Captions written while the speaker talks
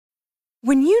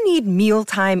When you need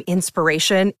mealtime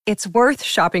inspiration, it's worth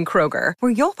shopping Kroger,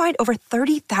 where you'll find over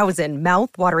 30,000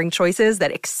 mouth-watering choices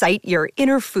that excite your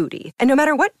inner foodie. And no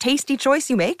matter what tasty choice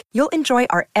you make, you'll enjoy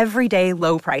our everyday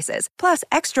low prices, plus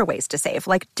extra ways to save,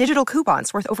 like digital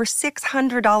coupons worth over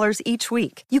 $600 each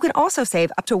week. You can also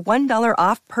save up to $1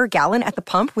 off per gallon at the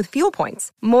pump with fuel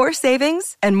points. More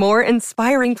savings and more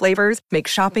inspiring flavors make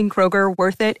shopping Kroger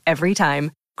worth it every time.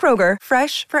 Kroger,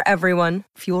 fresh for everyone.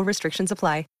 Fuel restrictions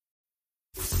apply.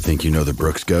 Think you know the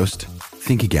Brooks Ghost?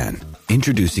 Think again.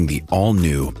 Introducing the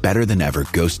all-new, better-than-ever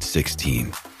Ghost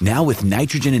 16. Now with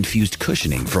nitrogen-infused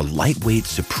cushioning for lightweight,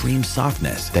 supreme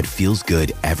softness that feels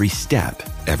good every step,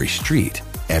 every street,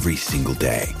 every single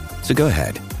day. So go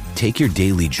ahead, take your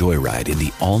daily joyride in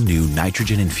the all-new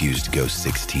nitrogen-infused Ghost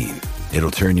 16.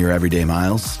 It'll turn your everyday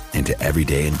miles into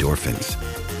everyday endorphins.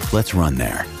 Let's run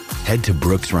there. Head to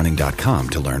brooksrunning.com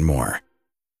to learn more.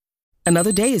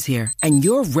 Another day is here, and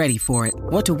you're ready for it.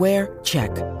 What to wear? Check.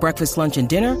 Breakfast, lunch, and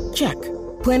dinner? Check.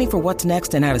 Planning for what's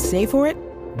next and how to save for it?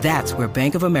 That's where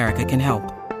Bank of America can help.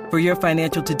 For your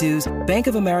financial to-dos, Bank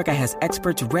of America has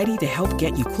experts ready to help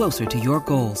get you closer to your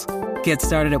goals. Get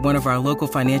started at one of our local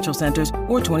financial centers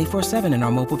or 24/7 in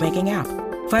our mobile banking app.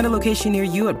 Find a location near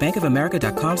you at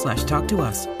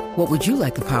bankofamerica.com/talktous. What would you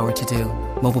like the power to do?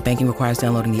 Mobile banking requires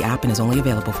downloading the app and is only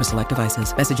available for select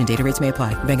devices. Message and data rates may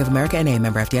apply. Bank of America N.A.,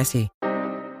 member FDIC.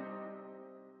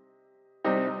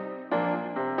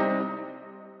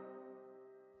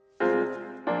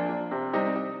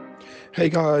 Hey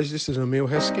guys, this is Emil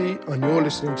Heskey, and you're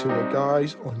listening to the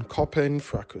guys on Coppen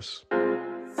Fracas.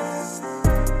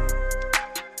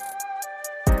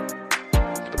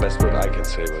 The best word I can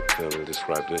say will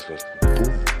describe this was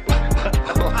boom.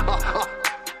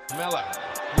 Miller,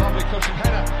 lovely cushion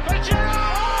header. Vajero!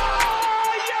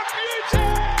 Oh, you beauty!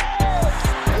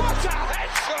 What a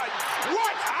hit, son!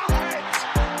 What a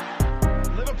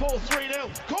hit! Liverpool 3-0.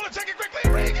 Corner taken quickly,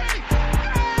 Origi!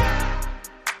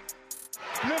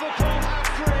 Liverpool have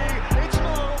three. It's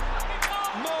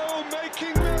Mo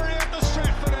making merry at the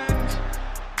Stratford end.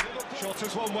 Shot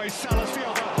is one way, Salah's the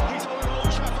other. He's on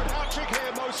Old Trafford. Hat-trick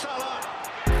here, Mo Salah.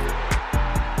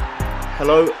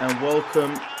 Hello and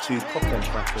welcome to Coppen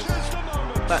Fracas.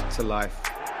 Back to life,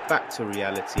 back to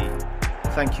reality.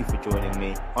 Thank you for joining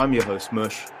me. I'm your host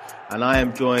Mush, and I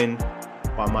am joined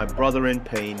by my brother in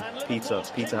pain, Peter.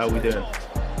 Peter, how are we doing?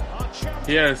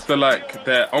 Yeah, it's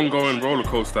the ongoing roller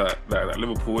coaster that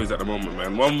Liverpool is at the moment,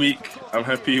 man. 1 week I'm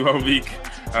happy, 1 week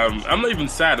I'm not even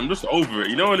sad. I'm just over it.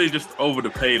 You know when they're just over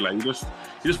the pain, like you just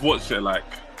watch it, like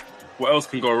what else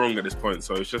can go wrong at this point?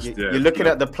 So it's just you're looking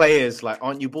at the players like,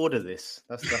 aren't you bored of this?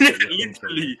 That's what you're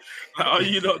literally. Like, are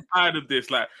you not tired of this?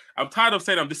 Like, I'm tired of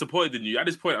saying I'm disappointed in you. At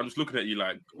this point, I'm just looking at you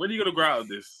like, when are you gonna grow out of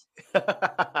this?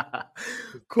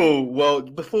 Cool. Well,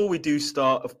 before we do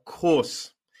start, of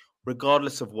course,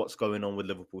 regardless of what's going on with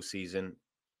Liverpool season,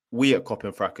 we at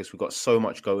Coppen Fracas, we've got so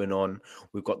much going on.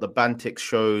 We've got the Bantic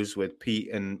shows with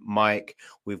Pete and Mike.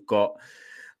 We've got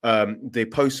the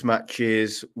post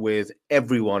matches with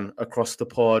everyone across the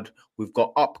pod. We've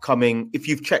got upcoming, if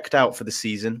you've checked out for the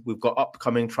season, we've got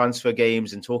upcoming transfer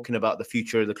games and talking about the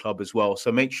future of the club as well.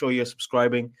 So make sure you're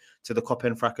subscribing to the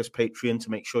Coppen Fracas Patreon to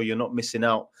make sure you're not missing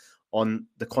out on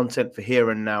the content for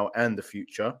here and now and the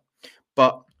future.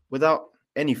 But without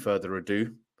any further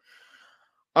ado,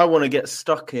 I want to get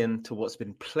stuck into what's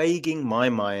been plaguing my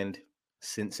mind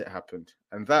since it happened.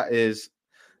 And that is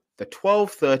the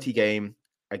 12:30 game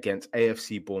against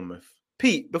AFC Bournemouth.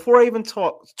 Pete, before I even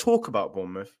talk about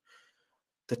Bournemouth,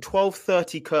 the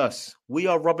 12:30 curse. We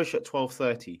are rubbish at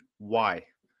 12:30. Why?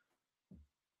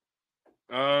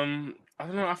 I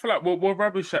don't know. I feel like we're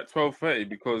rubbish at 12:30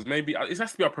 because maybe it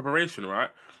has to be our preparation,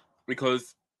 right?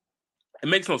 Because it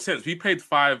makes no sense. We played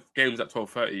 5 games at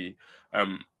 12:30,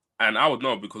 and I would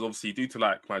know because obviously due to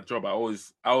like my job, I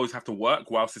always have to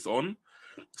work whilst it's on.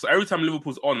 So every time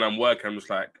Liverpool's on, I'm working. I'm just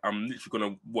like, I'm literally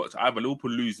gonna watch either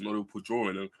Liverpool losing or Liverpool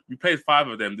drawing. And we played 5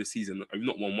 of them this season, and we've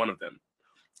not won one of them.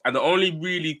 And the only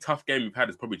really tough game we've had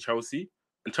is probably Chelsea,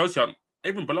 and Chelsea are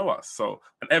even below us. So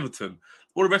and Everton,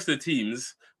 all the rest of the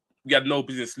teams, we had no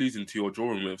business losing to or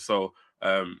drawing with. So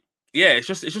yeah, it's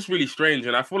just really strange.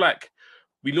 And I feel like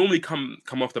we normally come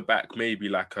off the back maybe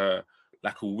like a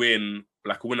win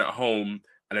at home.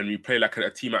 And then we play like a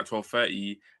team at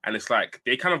 12:30, and it's like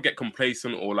they kind of get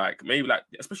complacent, or like maybe like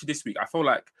especially this week, I feel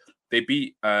like they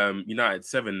beat United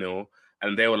 7-0,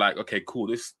 and they were like, okay, cool.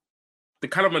 The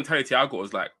kind of mentality I got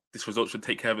was like this result should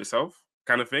take care of itself,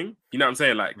 kind of thing. You know what I'm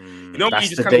saying? Like, you know,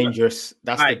 that's the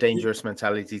dangerous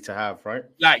mentality to have, right?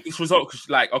 Like this result,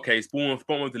 like okay, it's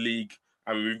bottom of the league.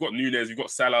 I mean, we've got Nunes, we've got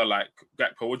Salah, like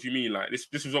Gakpo. What do you mean? Like this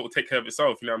result will take care of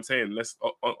itself. You know what I'm saying? Let's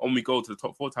on we go to the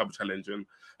top 4 type of challenge. And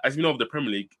as you know, of the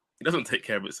Premier League, it doesn't take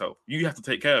care of itself. You have to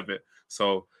take care of it.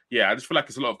 So yeah, I just feel like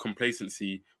it's a lot of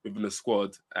complacency within the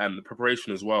squad, and the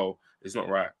preparation as well is not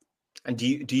right. And do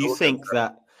you think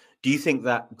that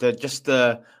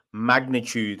the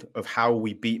magnitude of how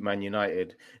we beat Man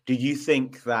United, do you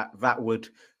think that would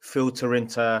filter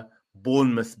into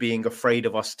Bournemouth being afraid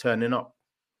of us turning up?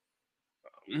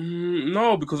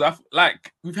 No, because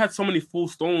we've had so many full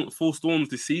storms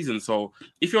this season. So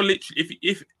if you're literally,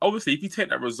 if obviously if you take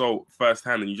that result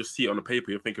firsthand and you just see it on the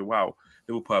paper, you're thinking, wow,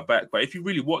 Liverpool are back. But if you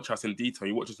really watch us in detail,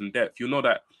 you watch us in depth, you'll know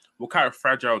that we're kind of a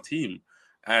fragile team.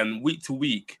 And week to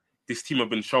week, this team have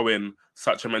been showing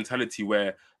such a mentality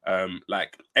where,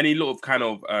 like any little kind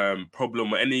of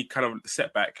problem or any kind of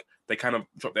setback, they kind of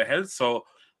drop their heads. So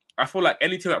I feel like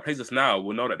any team that plays us now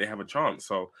will know that they have a chance.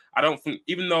 So I don't think,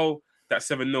 even though that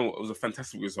 7-0 was a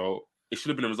fantastic result, it should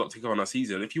have been a result to take on our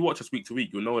season. If you watch us week to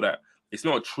week, you'll know that it's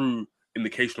not a true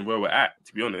indication of where we're at,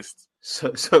 to be honest.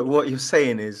 So what you're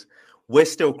saying is we're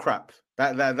still crap.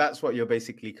 That's what you're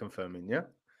basically confirming, yeah?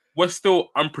 We're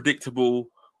still unpredictable.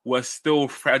 We're still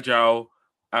fragile.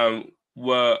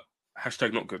 We're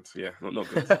 #not good. Yeah, not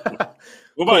good.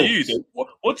 What about you, dude?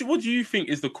 What do you think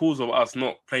is the cause of us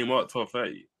not playing well at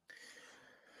 12:30?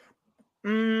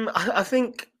 I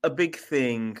think a big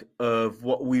thing of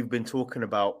what we've been talking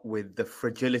about with the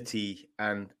fragility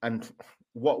and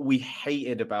what we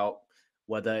hated about,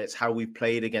 whether it's how we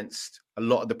played against a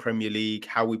lot of the Premier League,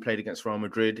 how we played against Real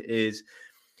Madrid, is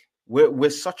we're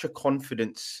such a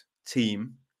confidence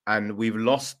team, and we've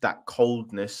lost that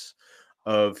coldness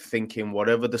of thinking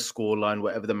whatever the scoreline,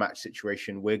 whatever the match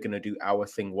situation, we're going to do our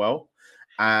thing well.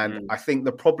 And I think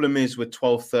the problem is with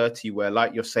 12:30, where,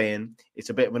 like you're saying, it's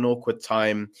a bit of an awkward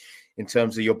time in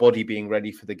terms of your body being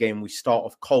ready for the game. We start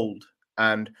off cold,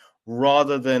 and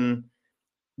rather than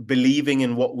believing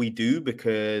in what we do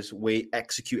because we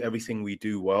execute everything we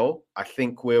do well, I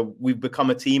think we've become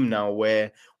a team now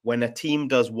where when a team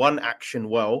does one action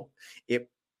well, it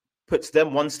puts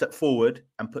them one step forward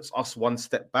and puts us one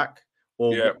step back,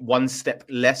 or one step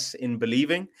less in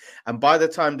believing. And by the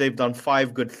time they've done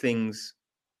 5 good things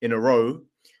in a row,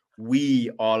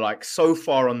 we are like so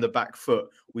far on the back foot,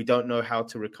 we don't know how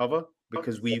to recover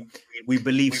because we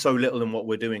believe so little in what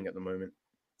we're doing at the moment.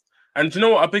 And do you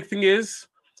know what a big thing is?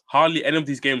 Hardly any of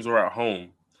these games are at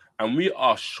home, and we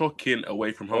are shocking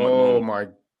away from home. Oh my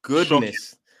goodness!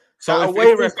 Shocking. So that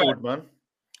away record, man.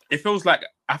 It feels like,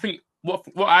 I think what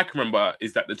I can remember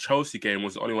is that the Chelsea game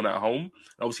was the only one at home.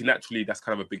 And obviously, naturally, that's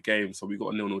kind of a big game, so we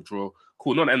got a 0-0 draw.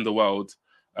 Cool, not the end of the world.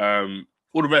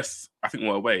 All the rest, I think,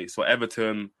 were away. So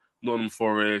Everton, Nottingham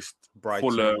Forest, Brighton.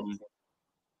 Fulham,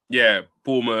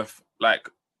 Bournemouth. Like,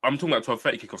 I'm talking about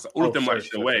 12:30 kickoffs. All of them were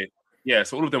actually away. Yeah,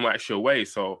 so all of them were actually away.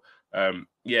 So, and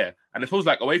it feels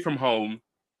like away from home,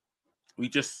 we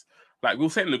just, like we were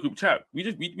saying in the group chat, we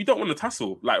don't want to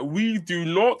tussle. Like, we do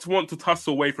not want to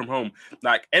tussle away from home.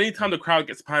 Like, anytime the crowd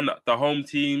gets behind the home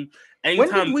team,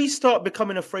 when did we start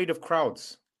becoming afraid of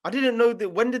crowds? I didn't know that.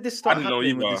 When did this start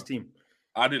happening with this team?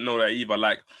 I didn't know that either.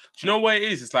 Like, do you know what it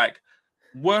is? It's like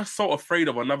we're so afraid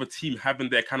of another team having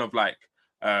their kind of like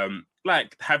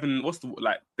having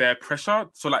their pressure.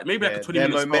 So like maybe like a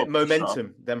 20-minute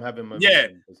momentum. Them having momentum. Yeah.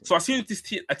 So as soon as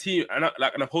a team and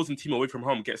like an opposing team away from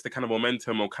home gets the kind of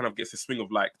momentum or kind of gets a swing of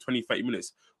like 20-30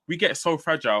 minutes, we get so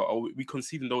fragile or we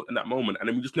concede in that moment, and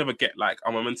then we just never get like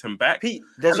our momentum back. Pete,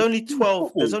 there's only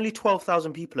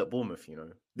 12,000 people at Bournemouth. You know,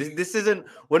 this isn't.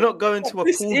 We're not going to a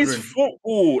cauldron. This is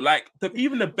football. Like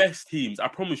even the best teams, I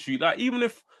promise you. Like even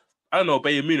if I don't know,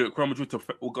 Bayern Munich, Real Madrid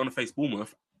are going to face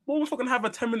Bournemouth. Bournemouth are going to have a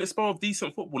 10-minute spell of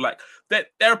decent football. Like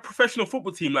they're a professional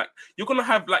football team. Like you're going to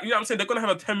have like, you know what I'm saying? They're going to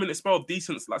have a 10-minute spell of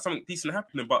decent, like something decent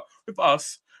happening. But with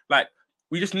us, like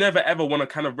we just never ever want to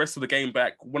kind of wrestle the game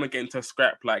back, want to get into a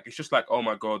scrap. Like it's just like, oh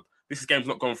my God, this game's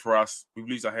not going for us. We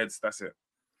lose our heads. That's it.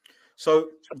 So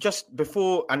just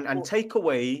before and take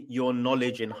away your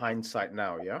knowledge in hindsight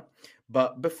now, yeah?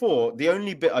 But before, the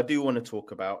only bit I do want to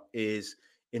talk about is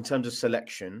in terms of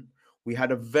selection, we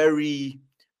had a very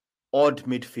odd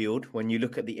midfield when you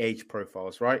look at the age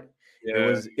profiles, right?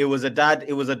 Yeah. It was a dad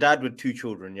with 2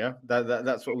 children, yeah?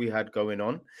 That's what we had going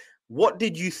on. What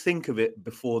did you think of it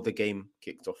before the game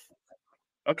kicked off?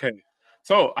 Okay.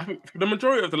 So I think for the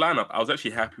majority of the lineup, I was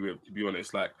actually happy with, to be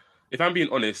honest. Like, if I'm being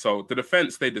honest, so the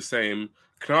defense stayed the same.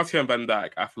 Konate and Van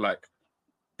Dijk, I feel like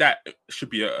that should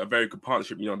be a very good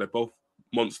partnership. You know, they're both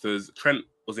monsters. Trent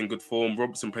was in good form.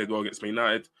 Robertson played well against Man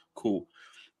United. Cool.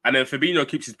 And then Fabinho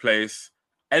keeps his place.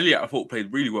 Elliot, I thought,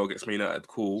 played really well against Man United.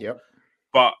 Cool. Yep.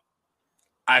 But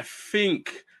I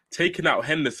think taking out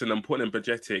Henderson and putting in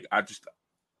Bajcetic,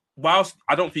 whilst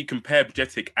I don't think you compare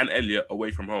Bajcetic and Elliott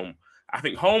away from home. I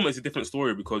think home is a different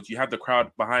story because you have the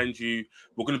crowd behind you.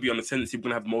 We're going to be on the tendency. We're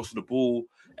going to have most of the ball.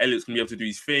 Elliott's going to be able to do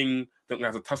his thing. Don't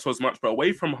going to have to tussle as much. But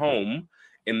away from home,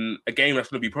 in a game that's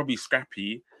going to be probably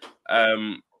scrappy,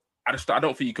 I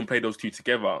don't think you can play those two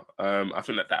together. I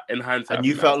think that in hindsight, and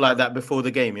you felt like that before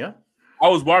the game, yeah? I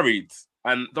was worried,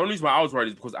 and the only reason why I was worried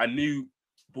is because I knew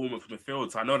Bournemouth from the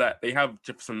field, so I know that they have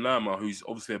Jefferson Lerma, who's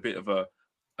obviously a bit of a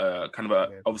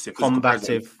obviously a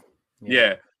combative,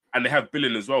 yeah. And they have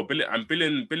Billing as well.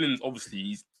 Billing's obviously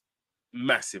he's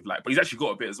massive, but he's actually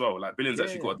got a bit as well. Billing's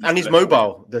actually got, and he's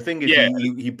mobile. The thing is,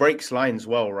 he breaks lines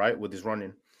well, right, with his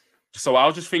running. So I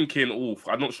was just thinking,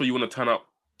 I'm not sure you want to turn up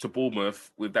to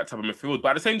Bournemouth with that type of midfield. But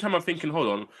at the same time, I'm thinking, hold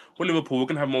on, we're Liverpool, we're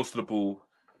gonna have most of the ball.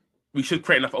 We should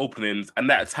create enough openings, and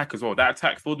that attack as well. That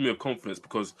attack filled me with confidence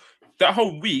because that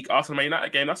whole week after the Man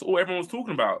United game, that's all everyone was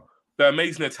talking about. The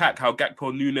amazing attack, how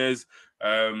Gakpo, Nunes,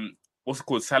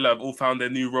 Salah have all found their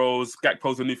new roles.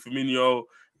 Gakpo's a new Firmino,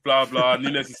 blah blah.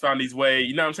 Nunes has found his way.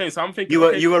 You know what I'm saying? So I'm thinking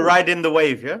you were riding the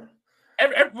wave, yeah.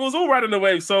 It was all riding the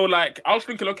wave. So I was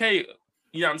thinking, okay,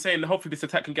 you know what I'm saying? Hopefully this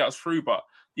attack can get us through. But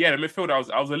yeah, the midfield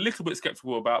I was a little bit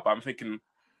skeptical about. But I'm thinking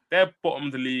they're bottom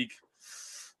of the league.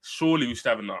 Surely we should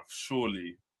have enough.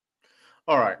 Surely.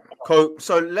 All right, cool.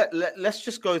 So let's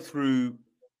just go through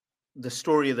the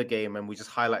story of the game and we just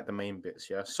highlight the main bits.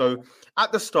 Yeah. So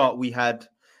at the start we had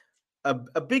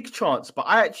a big chance, but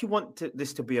I actually want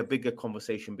this to be a bigger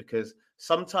conversation because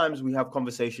sometimes we have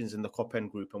conversations in the Cop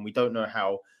End group and we don't know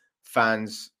how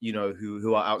fans,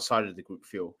 who are outside of the group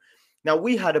feel. Now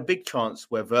we had a big chance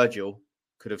where Virgil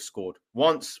could have scored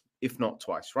once, if not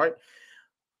twice, right?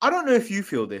 I don't know if you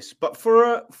feel this, but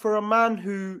for a man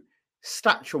who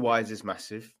stature-wise is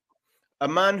massive, a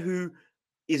man who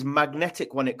is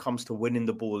magnetic when it comes to winning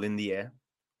the ball in the air,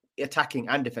 attacking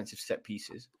and defensive set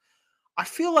pieces, I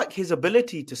feel like his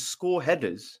ability to score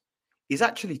headers is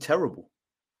actually terrible.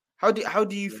 How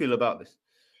do you feel about this?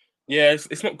 Yeah,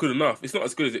 it's not good enough. It's not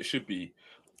as good as it should be.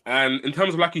 And in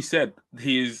terms of, like you said,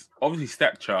 his obviously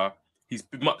stature, he's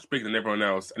much bigger than everyone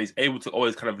else, and he's able to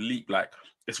always kind of leap.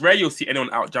 It's rare you'll see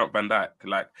anyone out jump Van Dijk.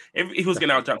 If he was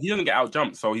getting out jumped, he doesn't get out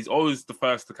jumped, so he's always the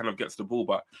first to kind of get to the ball,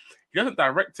 but he doesn't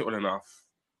direct it well enough.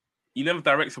 He never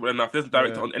directs it well enough. He doesn't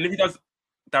direct it on, and if he does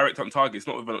direct on target, it's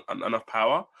not with enough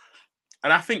power.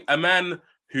 And I think a man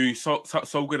who's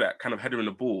so good at kind of headering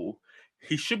the ball,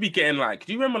 he should be getting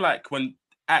do you remember when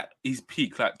at his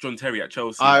peak, John Terry at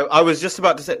Chelsea? I was just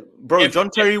about to say, bro, John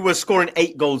Terry was scoring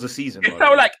 8 goals a season. It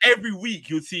felt like every week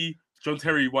you'd see John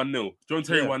Terry 1-0, John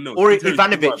Terry 1-0. Or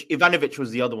Ivanovic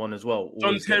was the other one as well.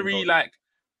 John Terry,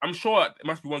 I'm sure it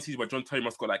must be one season where John Terry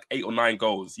must have got 8 or 9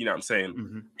 goals. You know what I'm saying?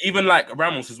 Mm-hmm. Even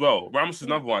Ramos as well. Ramos is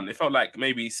another one. It felt like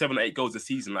maybe 7 or 8 goals a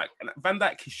season. And Van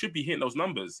Dijk, he should be hitting those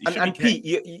numbers. And Pete,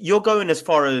 you're going as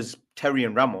far as Terry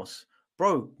and Ramos.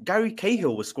 Bro, Gary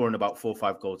Cahill was scoring about 4 or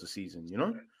 5 goals a season, you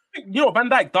know? Van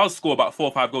Dijk does score about 4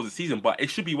 or 5 goals a season, but it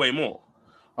should be way more.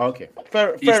 Okay,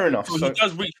 fair enough. So he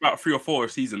does reach about 3 or 4 a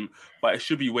season, but it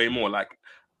should be way more.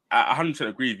 I 100%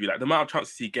 agree with you. The amount of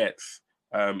chances he gets,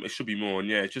 it should be more. And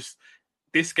yeah, just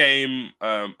this game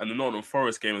and the Nottingham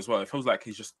Forest game as well, it feels like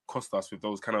he's just cost us with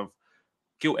those kind of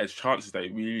gilt-edged chances that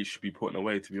he really should be putting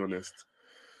away, to be honest.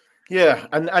 Yeah,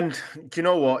 and do you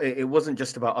know what? It wasn't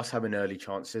just about us having early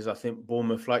chances. I think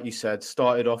Bournemouth, like you said,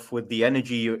 started off with the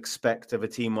energy you expect of a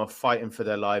team of fighting for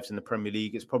their lives in the Premier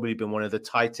League. It's probably been one of the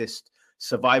tightest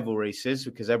survival races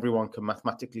because everyone can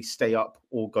mathematically stay up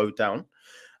or go down.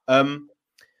 Now,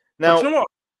 but you know what?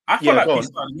 I feel like we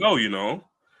started well, you know.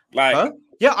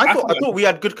 Yeah, I thought we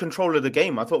had good control of the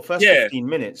game. I thought first 15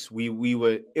 minutes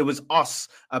it was us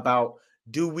about,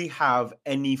 do we have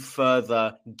any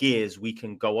further gears we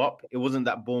can go up? It wasn't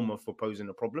that Bournemouth were posing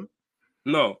a problem.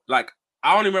 No, I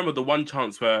only remember the one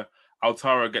chance where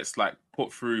Altara gets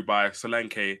put through by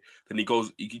Solanke. Then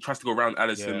he tries to go around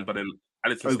Alisson, but then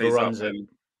Alisson stays up.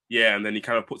 And then he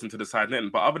kind of puts him to the side net.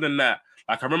 But other than that,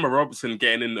 I remember Robertson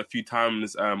getting in a few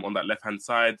times on that left-hand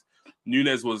side.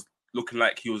 Nunes was looking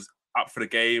like he was up for the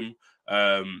game.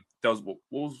 There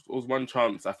was one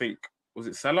chance, I think, was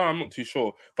it Salah? I'm not too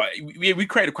sure. But we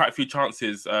created quite a few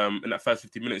chances in that first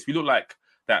 15 minutes. We looked like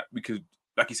that we could,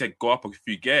 like you said, go up a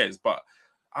few gears. But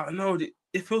I don't know,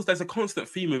 it feels there's a constant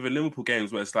theme within Liverpool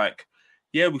games where it's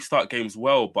we start games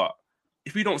well, but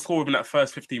if we don't score within that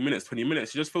first 15 minutes, 20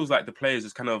 minutes, it just feels like the players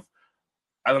just kind of,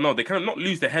 I don't know, they kind of not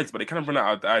lose their heads, but they kind of run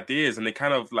out of ideas, and they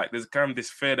kind of there's kind of this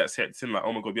fear that sets in,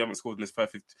 oh my God, we haven't scored in this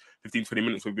first 15, 20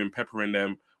 minutes, we've been peppering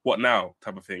them, what now,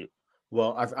 type of thing.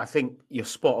 Well, I think you're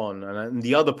spot on. And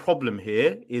the other problem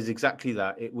here is exactly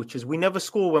that, which is we never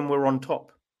score when we're on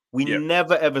top. We Yeah.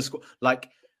 never ever score. Like,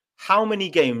 how many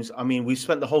games? I mean, we've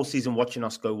spent the whole season watching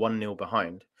us go 1-0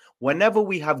 behind. Whenever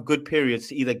we have good periods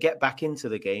to either get back into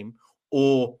the game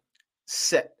or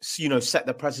set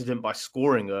the precedent by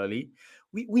scoring early,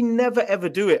 we never ever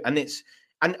do it. And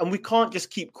and we can't just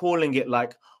keep calling it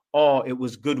like, oh, it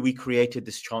was good we created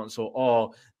this chance, or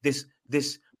oh, this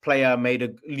player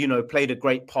played a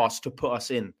great pass to put us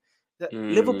in.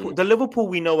 The Liverpool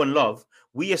we know and love,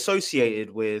 we associated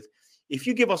with, if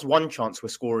you give us one chance, we're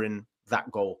scoring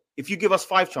that goal. If you give us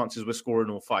 5 chances, we're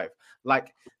scoring all 5.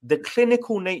 Like, the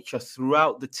clinical nature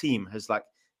throughout the team has like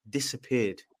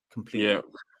disappeared completely. Yeah,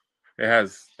 it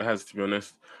has, to be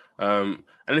honest. And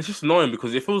it's just annoying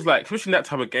because it feels like, especially in that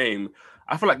type of game,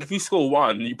 I feel like if you score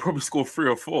 1, you probably score 3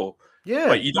 or 4. Yeah,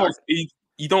 but you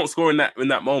don't score in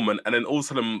that moment, and then all of a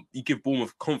sudden you give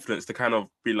Bournemouth confidence to kind of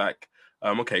be like,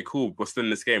 okay, cool, we're still in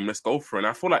this game, let's go for it. And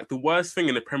I feel like the worst thing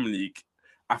in the Premier League,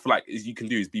 I feel like you can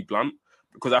do is be blunt,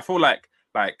 because I feel like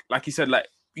you said, like,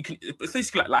 you can, it's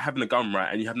basically like having a gun, right,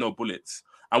 and you have no bullets.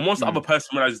 And once the other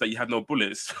person realizes that you have no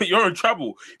bullets, you're in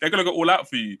trouble. They're gonna go all out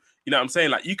for you. You know what I'm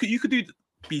saying? Like, you could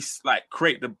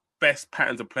create the best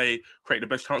patterns of play, create the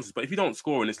best chances, but if you don't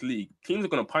score in this league, teams are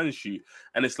gonna punish you.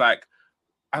 And it's like,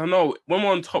 I don't know, when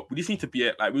we're on top, we just need to be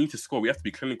we need to score. We have to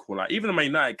be clinical. Like, even the Man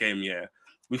United game,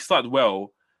 we started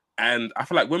well, and I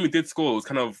feel like when we did score, it was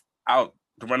kind of out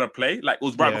the run of play. Like, it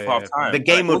was right before half time. The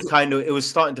game it was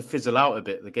starting to fizzle out a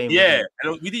bit. The game,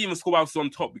 and we didn't even score while we was on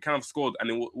top. We kind of scored, and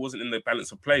it wasn't in the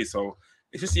balance of play. So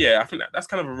it's just, I think that's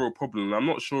kind of a real problem. I'm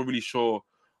not really sure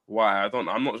why.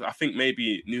 I think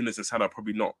maybe Nunes and Salah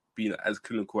probably not being as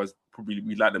clinical as probably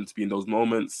we'd like them to be in those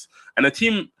moments. And the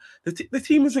team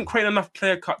isn't creating enough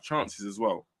clear-cut chances as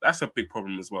well. That's a big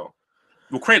problem as well.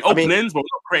 We're creating openings, but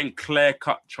we're not creating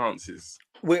clear-cut chances.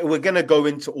 We're going to go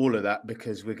into all of that,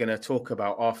 because we're going to talk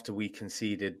about, after we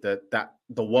conceded, that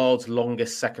the world's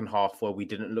longest second half where we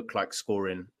didn't look like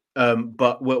scoring.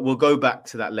 But we'll go back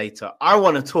to that later. I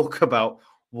want to talk about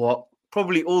what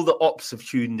probably all the ops have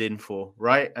tuned in for,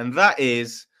 right? And that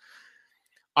is,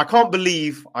 I can't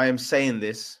believe I am saying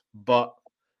this, but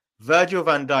Virgil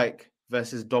van Dijk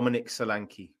versus Dominic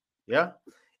Solanke. Yeah,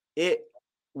 it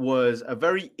was a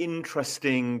very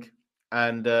interesting,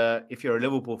 and if you're a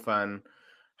Liverpool fan,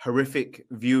 horrific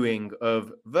viewing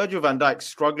of Virgil van Dijk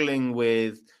struggling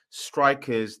with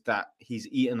strikers that he's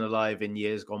eaten alive in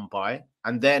years gone by.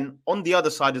 And then on the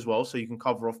other side as well, so you can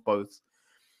cover off both,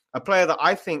 a player that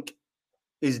I think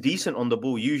is decent on the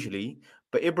ball usually,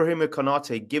 but Ibrahima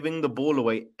Konate giving the ball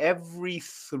away every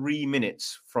 3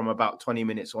 minutes from about 20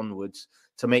 minutes onwards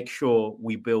to make sure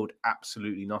we build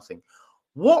absolutely nothing.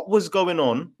 What was going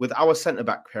on with our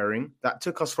centre-back pairing that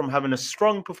took us from having a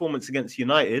strong performance against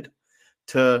United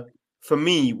to, for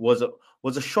me, was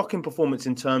a shocking performance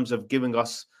in terms of giving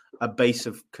us a base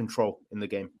of control in the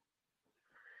game?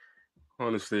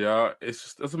 Honestly, it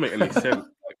just doesn't make any sense.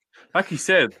 Like you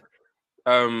said,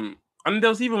 and there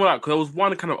was even there was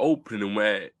one kind of opening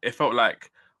where it felt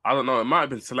like, I don't know, it might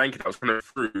have been Solanke that was coming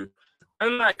through.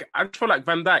 And like, I feel like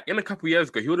Van Dijk, in a couple of years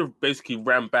ago, he would have basically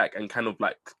ran back and kind of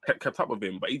like kept up with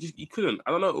him, but he couldn't.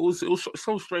 I don't know, it was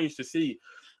so strange to see.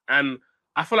 And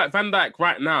I feel like Van Dijk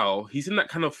right now, he's in that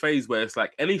kind of phase where it's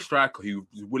like any striker who's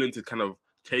willing to kind of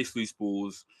chase loose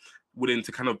balls, willing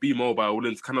to kind of be mobile,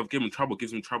 willing to kind of give him trouble,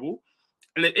 gives him trouble.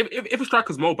 And if a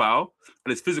striker's mobile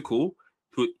and is physical,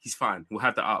 he's fine. We'll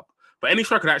have that up. But any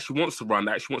striker that actually wants to run,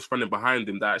 that actually wants to run in behind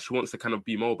him, that actually wants to kind of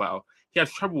be mobile, he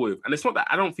has trouble with. And it's not that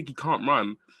I don't think he can't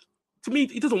run. To me,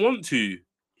 he doesn't want to.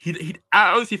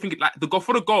 I honestly think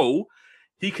for the goal,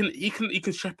 he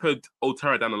can shepherd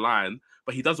Otero down the line,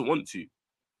 but he doesn't want to.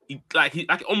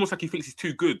 Almost like he thinks he's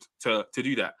too good to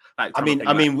do that.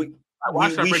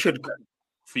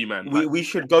 We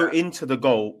should go into the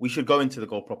goal. We should go into the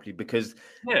goal properly, because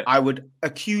I would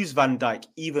accuse Van Dijk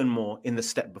even more in the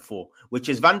step before, which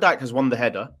is Van Dijk has won the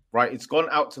header, right? It's gone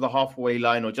out to the halfway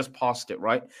line or just past it,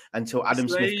 right? Until Adam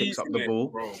Smith picks up the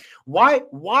ball.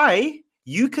 Why?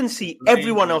 You can see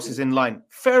everyone else is in line.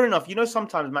 Fair enough. You know,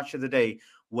 sometimes Match of the Day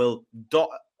will dot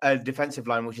a defensive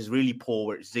line which is really poor,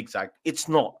 where it's zigzag. It's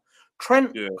not.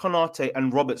 Trent, Konate,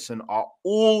 and Robertson are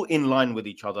all in line with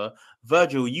each other.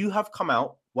 Virgil, you have come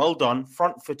out. Well done.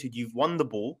 Front-footed. You've won the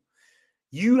ball.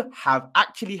 You have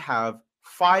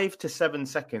 5 to 7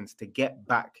 seconds to get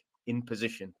back in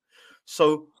position.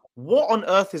 So what on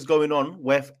earth is going on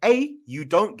where, A, you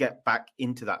don't get back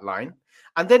into that line?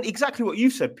 And then exactly what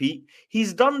you said, Pete.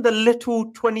 He's done the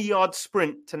little 20-yard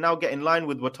sprint to now get in line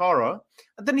with Ouattara.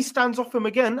 And then he stands off him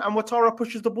again, and Ouattara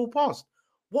pushes the ball past.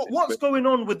 What's going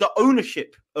on with the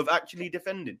ownership of actually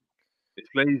defending? It's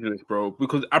laziness, bro.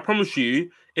 Because I promise you,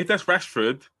 if that's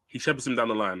Rashford, he shepherds him down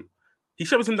the line. He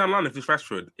shepherds him down the line if it's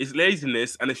Rashford. It's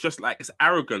laziness and it's just like it's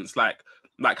arrogance, like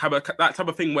have that type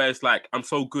of thing where it's like I'm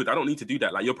so good, I don't need to do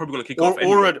that. Like you're probably gonna kick off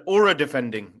anyway. Or a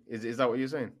defending. Is that what you're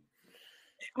saying?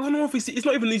 I don't know if it's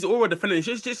not even these aura defending.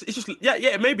 It's just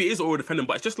yeah, maybe it is aura defending,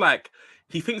 but it's just like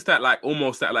he thinks that like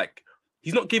almost that like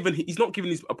he's not giving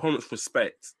his opponents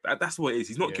respect. That's what it is.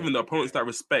 He's not giving the opponents that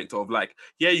respect of like,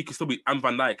 yeah, you can still be Van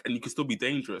Dijk and you can still be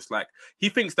dangerous. Like he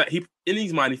thinks that in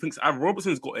his mind, he thinks either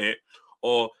Robertson's got it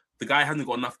or the guy hasn't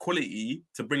got enough quality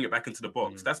to bring it back into the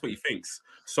box. That's what he thinks.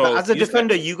 So but as a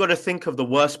defender, you got to think of the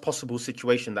worst possible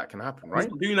situation that can happen, right?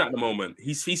 He's not doing that at the moment.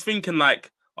 He's thinking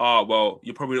like, oh well,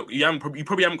 you probably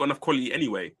haven't got enough quality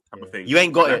anyway, type of thing. You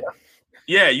ain't got it.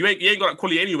 Yeah, you ain't got that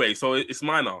quality anyway, so it's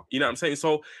minor. You know what I'm saying?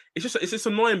 So it's just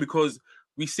annoying because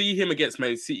we see him against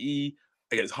Man City,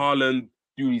 against Haaland,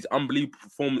 do these unbelievable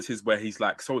performances where he's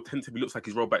like so attentive. He looks like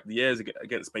he's rolled back the years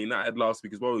against Man United last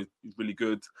week as well. He's really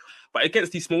good. But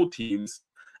against these small teams,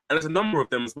 and there's a number of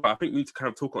them as well, I think we need to kind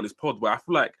of talk on this pod where I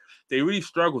feel like they really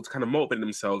struggle to kind of motivate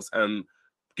themselves and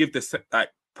give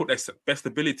put their best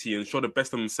ability and show the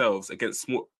best of themselves against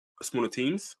smaller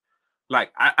teams.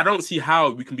 Like, I don't see how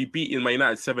we can be beating Man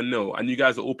United 7-0 and you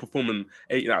guys are all performing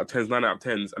 8 out of 10s, 9 out of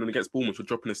 10s, and then against Bournemouth, you're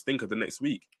dropping a stinker the next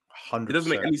week. 100%. It doesn't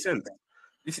make any sense.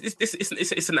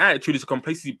 It's an attitude, it's a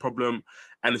complacency problem,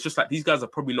 and it's just like these guys are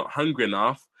probably not hungry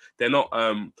enough. They're not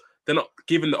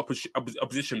giving the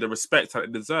opposition the respect that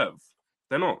they deserve.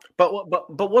 They're not.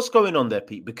 But what's going on there,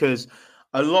 Pete? Because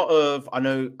a lot of I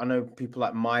know people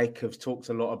like Mike have talked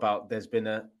a lot about there's been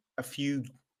a few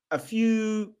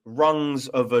rungs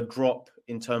of a drop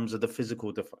in terms of the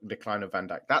physical decline of Van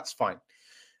Dijk. That's fine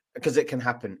because it can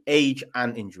happen, age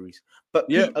and injuries. But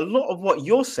Pete, a lot of what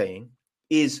you're saying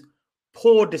is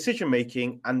poor decision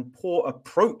making and poor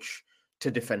approach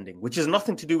to defending, which has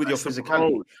nothing to do with your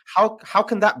physicality. How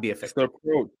can that be effective? It's the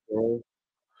approach, bro.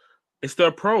 It's the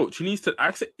approach. He needs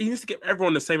to give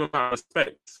everyone the same amount of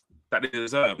respect that they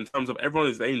deserve in terms of everyone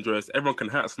is dangerous, everyone can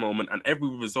hurt us moment, and every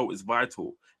result is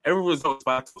vital. Every result is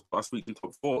vital last week in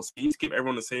top 4. So you need to give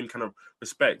everyone the same kind of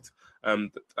respect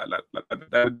that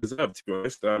they deserve, to be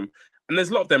honest. And there's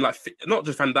a lot of them, like not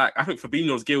just Van Dijk. I think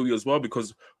Fabinho's guilty as well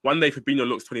because one day Fabinho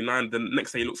looks 29, the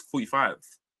next day he looks 45.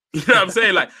 You know what I'm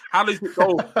saying? Like, how does it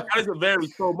go? How does it vary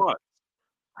so much?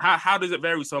 How does it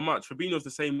vary so much? Fabinho's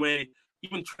the same way.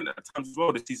 Even Trent at times as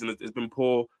well this season has been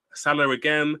poor. Salah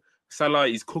again. Salah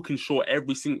is cooking short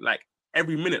every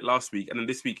minute last week, and then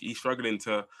this week he's struggling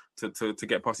to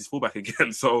get past his fullback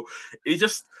again. So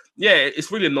it's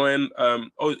really annoying.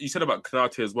 You said about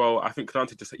Konate as well. I think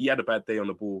Konate he had a bad day on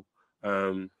the ball.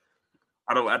 He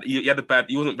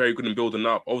wasn't very good in building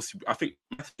up. Obviously, I think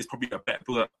Matthew is probably a better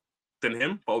builder than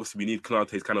him, but obviously we need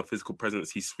Konate's kind of physical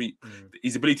presence. His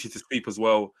ability to sweep as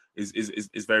well is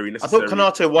very necessary. I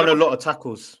thought Konate won a lot of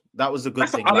tackles. That was a good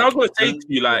thing. I was going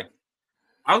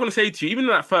to say to you, even in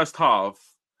that first half,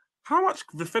 how much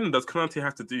defending does Konate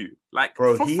have to do? Like,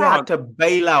 bro, he has to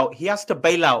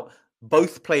bail out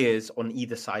both players on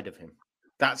either side of him.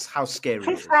 That's how scary.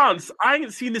 For France, I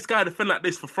ain't seen this guy defend like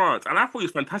this for France, and I thought he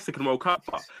was fantastic in the World Cup.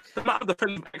 But the amount of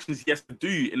defensive actions he has to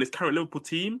do in this current Liverpool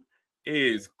team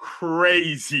is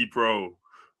crazy, bro.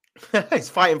 He's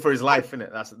fighting for his life, isn't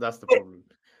it? That's the problem.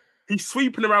 He's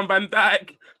sweeping around Van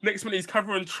Dijk. Next minute, he's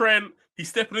covering Trent. He's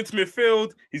stepping into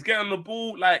midfield. He's getting on the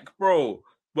ball, like, bro.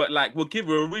 But like, we're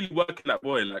really working that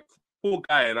boy. Like, poor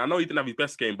guy. And I know he didn't have his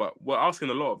best game, but we're asking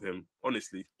a lot of him,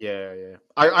 honestly. Yeah.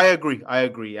 I agree.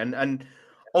 And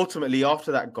ultimately,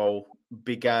 after that goal,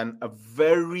 began a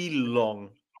very long,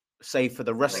 save for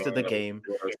the rest of the game,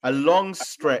 a long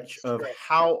stretch of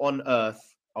how on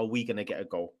earth are we going to get a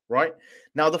goal, right?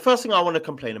 Now, the first thing I want to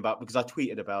complain about, because I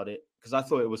tweeted about it, because I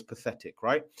thought it was pathetic,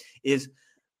 right, is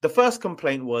the first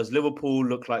complaint was Liverpool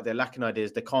look like they're lacking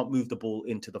ideas. They can't move the ball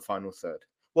into the final third.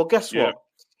 Well, guess what?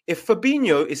 If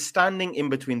Fabinho is standing in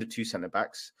between the two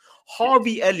centre-backs,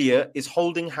 Harvey Elliott is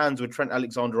holding hands with Trent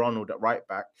Alexander-Arnold at right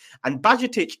back, and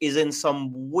Bajcetic is in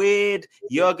some weird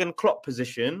Jurgen Klopp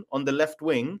position on the left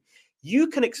wing, you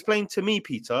can explain to me,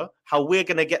 Peter, how we're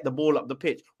going to get the ball up the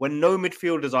pitch when no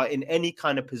midfielders are in any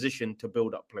kind of position to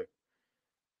build up play.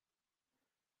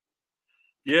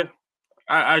 Yeah,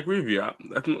 I agree with you.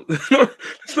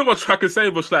 That's not much I can say,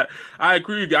 but like, I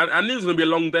agree with you. I knew it was going to be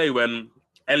a long day when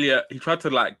Elliott, he tried to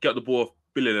like get the ball off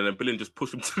Billing and then Billing just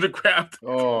pushed him to the ground.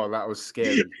 Oh, that was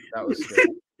scary.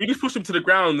 He just pushed him to the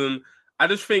ground, and I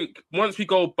just think once we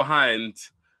go behind,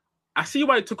 I see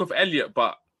why he took off Elliott,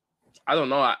 but I don't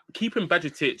know. Keeping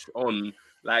Bajcetic on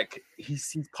Like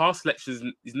his pass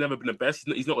selection, he's never been the best.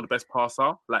 He's not the best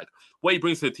passer. Like what he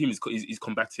brings to the team is he's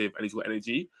combative and he's got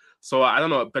energy. So I don't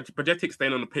know, but Bajetic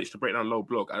staying on the pitch to break down low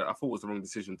block, I thought was the wrong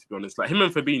decision, to be honest. Like him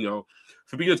and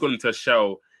Fabinho's gone into a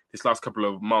shell this last couple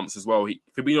of months as well.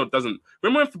 Fabinho doesn't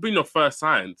remember when Fabinho first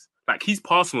signed. Like his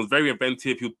passing was very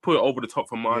inventive. He would put it over the top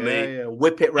for Mane. Yeah.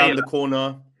 Whip it round the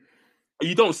corner.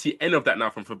 You don't see any of that now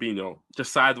from Fabinho.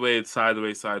 Just sideways.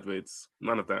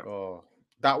 None of that. Oh,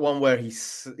 that one where he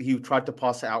tried to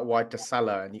pass it out wide to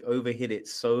Salah and he overhit it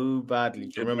so badly.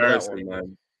 Do you remember that one?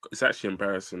 Man. It's actually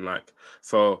embarrassing. Like,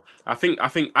 so I think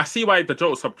I see why the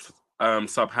Jota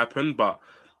sub happened, but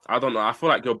I don't know. I feel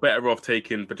like you're better off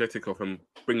taking Bajetic off and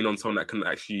bringing on someone that can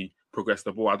actually progress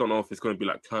the ball. I don't know if it's going to be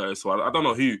like Curtis or I don't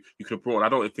know who you could have brought. I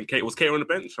don't think was Kate on the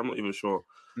bench. I'm not even sure.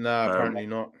 No, apparently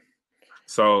not.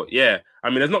 So yeah, I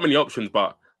mean, there's not many options,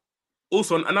 but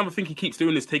also another thing he keeps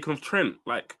doing is taking off Trent.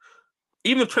 Like,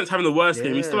 even if Trent's having the worst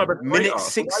game, he's still having minute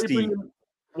 60.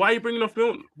 Why are you bringing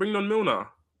on Milner?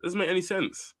 Doesn't make any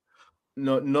sense.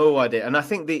 No idea. And I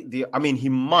think he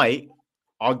might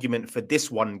argument for this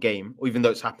one game, even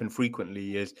though it's happened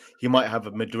frequently, is he might have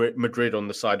a Madrid on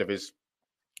the side of his,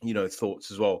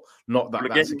 thoughts as well. Not that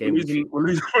that's a game. We're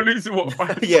losing what?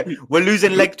 5? Yeah, we're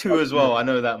losing leg 2 as well. I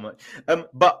know that much.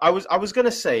 But I was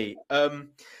gonna say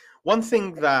one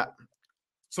thing that.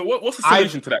 So what's the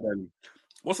solution to that then?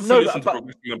 What's the solution to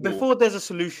progressing the ball? Before there's a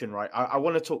solution, right? I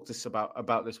want to talk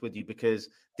about this with you because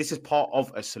this is part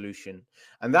of a solution,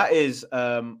 and that is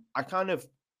I kind of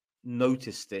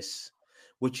noticed this,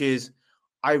 which is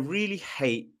I really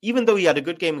hate, even though he had a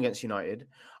good game against United,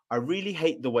 I really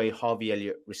hate the way Harvey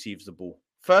Elliott receives the ball.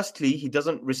 Firstly, he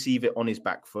doesn't receive it on his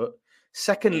back foot.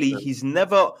 Secondly, he's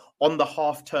never on the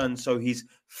half turn, so he's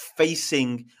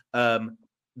facing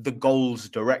the goal's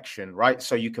direction, right?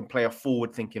 So you can play a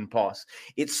forward-thinking pass.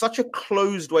 It's such a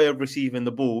closed way of receiving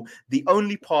the ball. The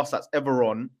only pass that's ever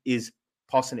on is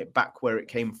passing it back where it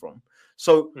came from.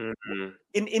 So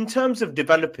in terms of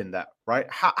developing that, right,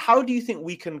 how do you think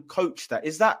we can coach that?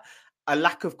 Is that a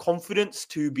lack of confidence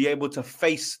to be able to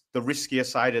face the riskier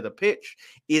side of the pitch?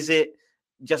 Is it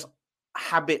just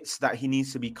habits that he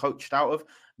needs to be coached out of?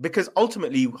 Because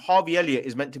ultimately, Harvey Elliott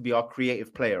is meant to be our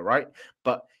creative player, right?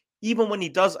 But even when he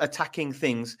does attacking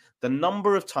things, the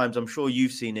number of times, I'm sure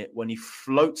you've seen it, when he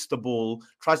floats the ball,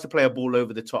 tries to play a ball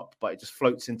over the top, but it just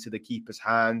floats into the keeper's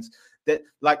hands, that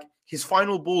like his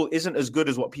final ball isn't as good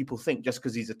as what people think just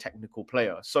because he's a technical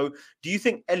player. So do you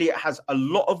think Elliott has a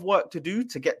lot of work to do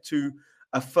to get to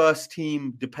a first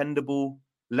team dependable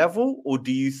level? Or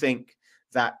do you think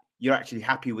that you're actually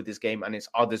happy with this game and it's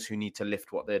others who need to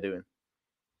lift what they're doing?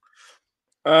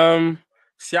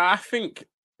 See, I think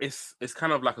it's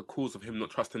kind of like a cause of him not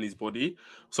trusting his body.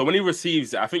 So when he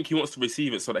receives it, I think he wants to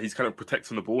receive it so that he's kind of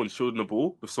protecting the ball and shielding the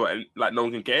ball, so like no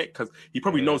one can get it, because he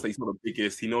probably knows that he's not the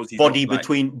biggest. He knows he's body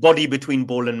between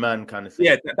ball and man kind of thing.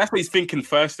 Yeah, that's what he's thinking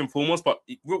first and foremost. But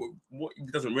what he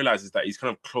doesn't realize is that he's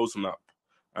kind of closing up.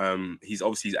 He's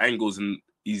obviously his angles and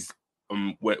he's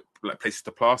where like places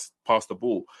to pass the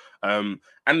ball. And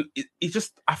he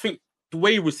just, I think the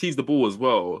way he receives the ball as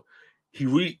well, he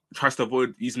really tries to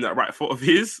avoid using that right foot of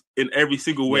his in every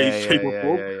single way, shape, or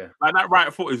form. Yeah. Like that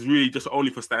right foot is really just only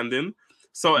for standing.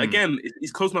 So again,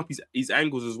 he's closing up his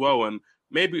angles as well. And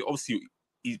maybe obviously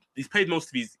he's played most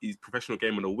of his professional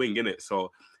game on the wing, innit?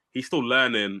 So he's still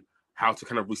learning how to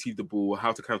kind of receive the ball,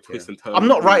 how to kind of twist and turn. I'm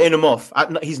not writing him off.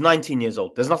 He's 19 years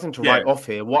old. There's nothing to write off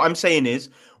here. What I'm saying is,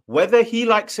 whether he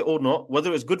likes it or not,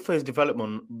 whether it's good for his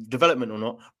development or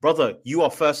not, brother, you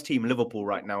are first team Liverpool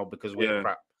right now because we're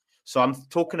crap. So I'm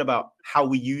talking about how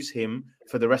we use him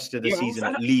for the rest of the season,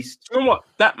 at least. You know what?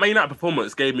 That Man United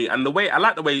performance gave me, and I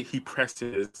like the way he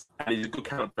presses, and he's a good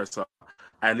counter presser,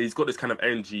 and he's got this kind of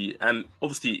energy, and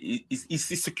obviously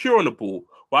he's secure on the ball.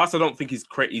 Whilst I don't think his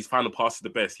final pass is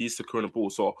the best, he's secure on the ball.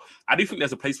 So I do think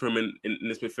there's a place for him in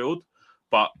this midfield,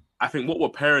 but I think what we're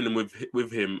pairing him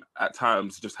with him at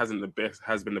times just has been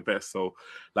the best. So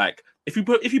like if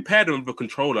you paired him with a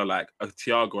controller like a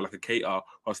Thiago, like a Keita,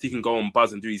 or he can go and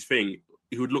buzz and do his thing,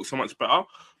 he would look so much better.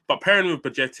 But pairing him with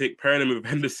Bajetic, pairing him with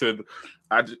Henderson,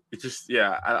 I don't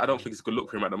think it's a good look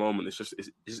for him at the moment.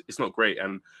 It's not great.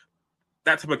 And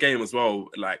that type of game as well,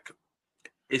 like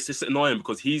it's just annoying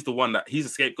because he's a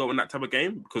scapegoat in that type of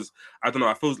game, because I don't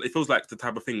know, it feels like the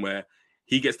type of thing where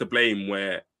he gets the blame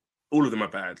where all of them are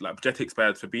bad. Like Bajetic's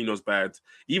bad, Fabinho's bad.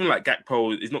 Even like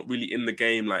Gakpo is not really in the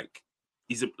game. Like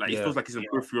he feels like he's a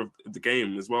periphery of the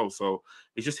game as well. So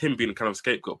it's just him being kind of a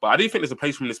scapegoat. But I do think there's a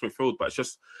place for him in this midfield. But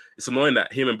it's annoying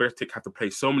that him and Bajetic have to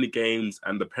play so many games,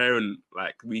 and the pairing,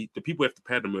 like the people we have to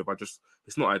pair them with,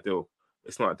 it's not ideal.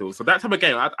 It's not ideal. So that type of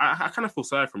game, I kind of feel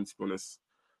sorry for him, to be honest.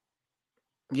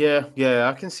 Yeah,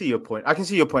 I can see your point.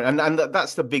 And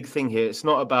that's the big thing here. It's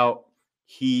not about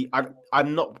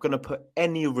I'm not going to put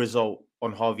any result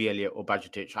on Harvey Elliott or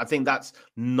Bajcetic. I think that's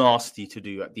nasty to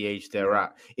do at the age they're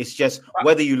at. It's just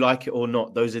whether you like it or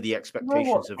not, those are the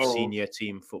expectations of senior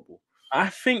team football. I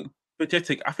think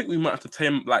Bajcetic, I think we might have to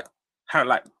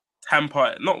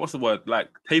tamper, not what's the word, like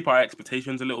taper our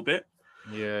expectations a little bit.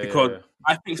 Because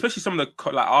I think especially some of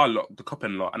our lot, the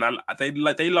Coppen lot, and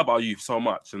they love our youth so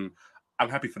much, and I'm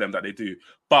happy for them that they do.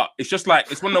 But it's just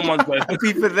like it's one of the ones where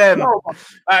happy for them.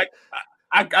 Like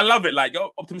I love it. Like you're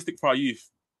optimistic for our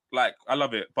youth. Like I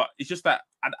love it, but it's just that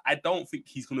I don't think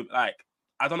he's gonna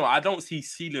I don't know. I don't see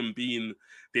ceiling being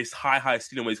this high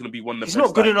ceiling where he's gonna be one of the best. He's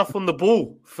not good enough on the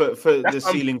ball for the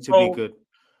ceiling to be good.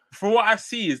 For what I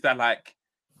see is that like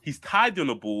he's tidy on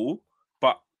the ball,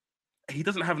 but he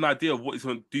doesn't have an idea of what he's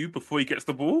going to do before he gets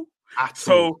the ball. At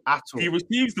all. He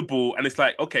receives the ball and it's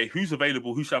like, okay, who's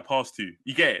available? Who should I pass to?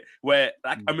 You get it? Where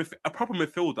like a proper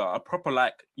midfielder, a proper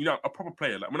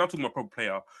player. Like when I'm talking about a proper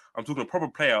player, I'm talking a proper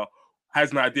player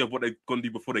has an idea of what they're going to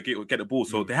do before they get the ball.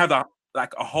 So they have a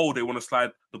hole they want to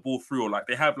slide the ball through, or like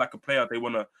they have like a player they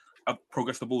want to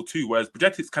progress the ball too. Whereas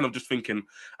Bajcetic's kind of just thinking,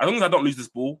 as long as I don't lose this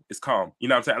ball, it's calm. You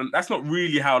know what I'm saying? And that's not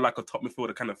really how like a top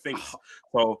midfielder kind of thinks.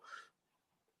 So.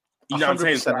 You know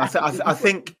 100%. What I'm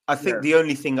saying? I think the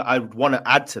only thing I would want to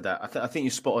add to that, I think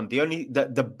you're spot on.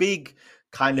 The big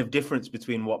kind of difference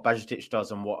between what Bajcetic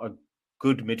does and what a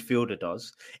good midfielder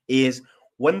does is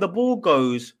when the ball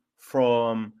goes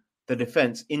from the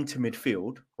defense into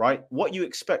midfield, right? What you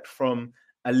expect from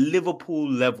a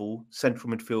Liverpool level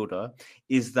central midfielder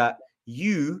is that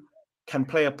you can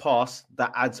play a pass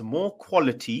that adds more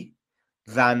quality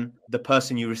than the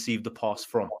person you receive the pass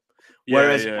from.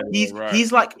 Whereas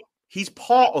he's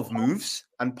part of moves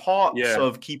and parts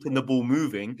of keeping the ball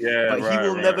moving, but he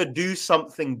will never do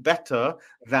something better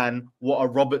than what a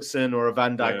Robertson or a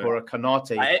Van Dijk or a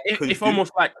Kanate could do.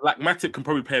 Almost like Matip can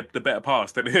probably play the better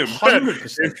pass than him.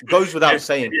 100%. Goes without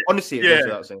saying. Honestly, it goes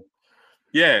without saying.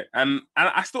 Yeah, and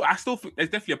I still think there's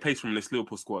definitely a place from this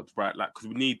Liverpool squad, right? Like, because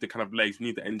we need the kind of legs, we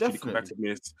need the energy, the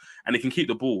combativeness, and he can keep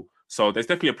the ball. So there's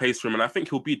definitely a place for him, and I think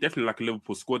he'll be definitely like a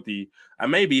Liverpool squaddie, and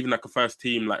maybe even like a first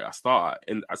team, like a starter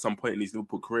at some point in his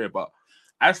Liverpool career. But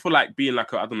as for like being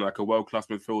like a world class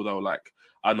midfielder, or like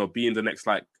I don't know, being the next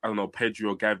Pedro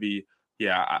or Gavi.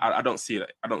 Yeah, I don't see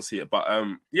it. But I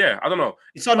don't know.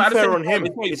 It's unfair on him.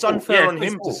 It's unfair on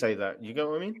him to say that. You get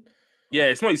what I mean? Yeah,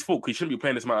 it's not his fault because he shouldn't be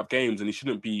playing this amount of games and he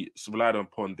shouldn't be relied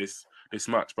upon this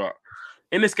much. But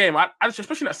in this game,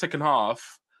 especially in that second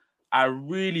half, I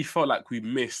really felt like we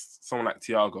missed someone like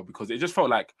Thiago because it just felt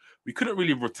like we couldn't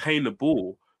really retain the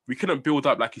ball. We couldn't build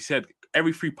up, like you said.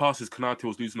 Every 3 passes, Konate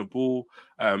was losing the ball.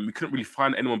 We couldn't really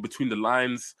find anyone between the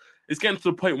lines. It's getting to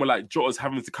the point where like Jota's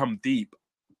having to come deep,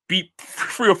 beat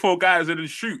 3 or 4 guys and then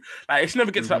shoot. Like it should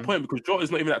never get to that point because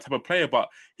Jota's not even that type of player, but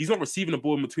he's not receiving the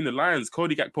ball in between the lines.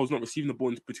 Cody Gakpo's not receiving the ball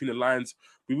in between the lines.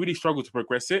 We really struggled to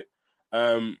progress it.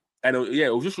 And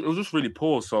it was just really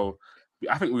poor. So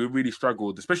I think we really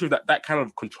struggled, especially with that kind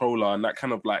of controller and that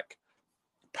kind of like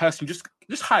person, just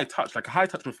high touch, like a high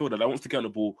touch midfielder that wants to get on the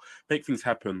ball, make things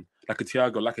happen, like a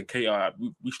Thiago, like a Keita.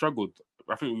 We struggled.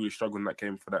 I think we really struggled in that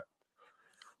game for that.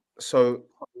 So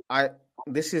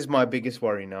this is my biggest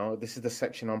worry now. This is the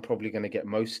section I'm probably going to get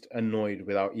most annoyed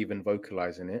without even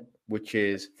vocalizing it, which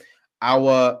is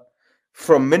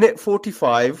from minute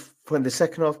 45 when the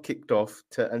second half kicked off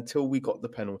to until we got the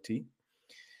penalty,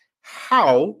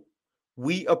 how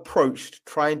we approached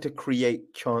trying to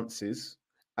create chances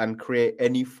and create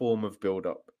any form of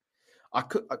build-up.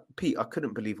 Pete, I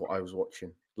couldn't believe what I was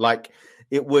watching. Like,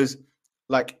 it was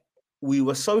like we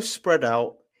were so spread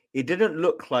out. It didn't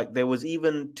look like there was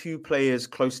even 2 players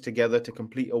close together to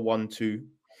complete a 1-2.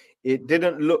 It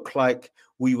didn't look like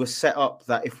we were set up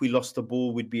that if we lost the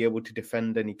ball, we'd be able to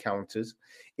defend any counters.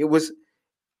 It was,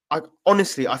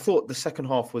 honestly, I thought the second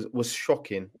half was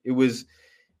shocking. It was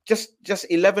just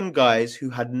 11 guys who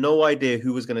had no idea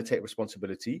who was going to take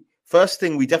responsibility. First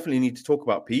thing we definitely need to talk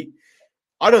about, Pete.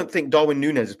 I don't think Darwin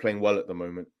Núñez is playing well at the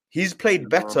moment. He's played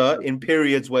better in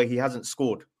periods where he hasn't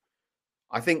scored.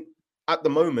 I think at the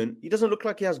moment, he doesn't look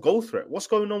like he has goal threat. What's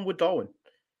going on with Darwin?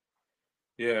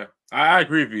 Yeah, I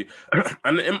agree with you.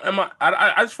 And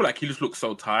I just feel like he just looks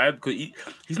so tired because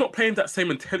he's not playing that same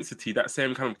intensity, that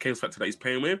same kind of chaos factor that he's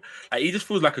playing with. Like he just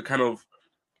feels like a kind of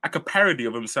like a parody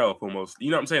of himself almost.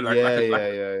 You know what I'm saying? Like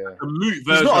a moot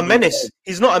version. He's not a menace.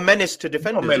 He's not a menace to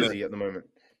defenders, is he, at the moment?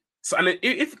 So, and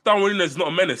if Darwin Núñez is not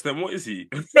a menace, then what is he?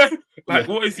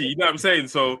 What is he? You know what I'm saying?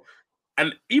 So,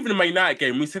 and even in the Man United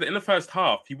game, we said that in the first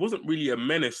half, he wasn't really a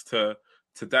menace to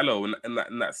to Dello in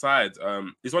that side.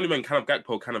 It's only when kind of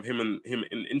Gakpo, kind of him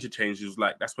in interchange, it was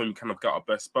like that's when we kind of got our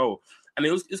best spell. And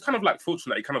it's kind of like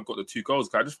fortunate he kind of got the 2 goals.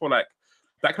 I just feel like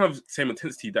that kind of same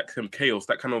intensity, that kind of chaos,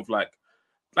 that kind of like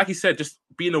you said, just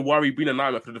being a worry, being a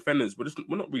nightmare for the defenders.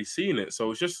 We're not really seeing it.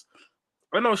 So it's just,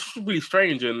 I don't know, it's just really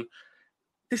strange. And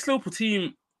this Liverpool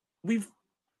team, we've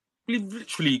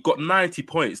literally got 90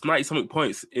 something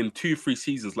points in 2-3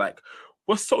 seasons. Like,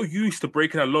 we're so used to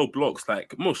breaking down low blocks.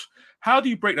 Like, Mush, how do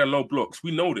you break down low blocks?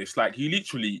 We know this. Like, you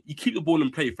keep the ball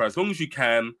in play for as long as you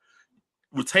can,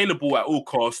 retain the ball at all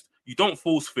costs. You don't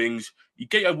force things. You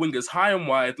get your wingers high and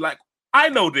wide. Like, I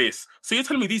know this. So you're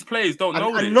telling me these players don't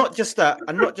know this? And not just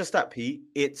that, Pete.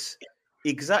 It's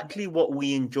exactly what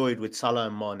we enjoyed with Salah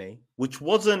and Mane, which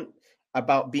wasn't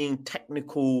about being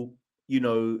technical,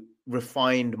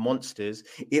 refined monsters.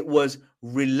 It was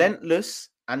relentless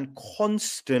and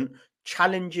constant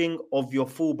challenging of your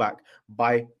fullback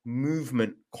by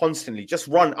movement constantly. Just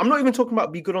run. I'm not even talking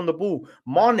about be good on the ball.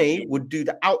 Mane would do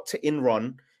the out to in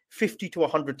run 50 to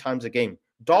 100 times a game.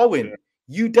 Darwin,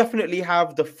 you definitely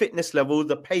have the fitness level,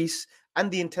 the pace, and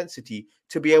the intensity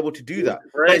to be able to do that.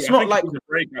 But it's not like he's a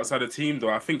break outside the team, though.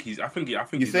 I think he's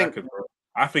knackered, bro.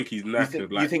 I think he's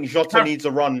knackered. You think Jota needs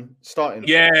a run starting?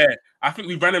 Yeah, I think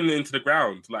we ran him into the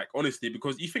ground, like, honestly,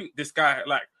 because you think this guy,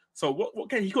 like, so what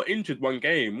game? He got injured one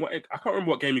game. I can't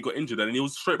remember what game he got injured in, and he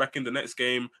was straight back in the next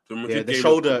game.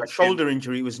 The shoulder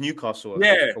injury was Newcastle.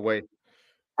 Away.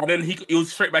 And then he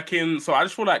was straight back in. So I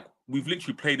just feel like we've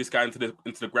literally played this guy into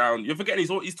the ground. You're forgetting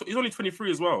he's only 23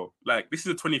 as well. Like, this is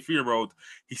a 23-year-old.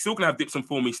 He's still gonna have dips and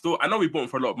form. I know we bought him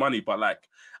for a lot of money, but like,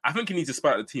 I think he needs to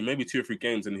spot the team, maybe 2 or 3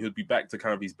 games, and he'll be back to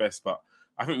kind of his best. But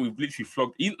I think we've literally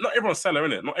flogged. Not everyone's Salah,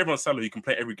 innit? Not everyone's Salah who can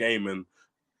play every game and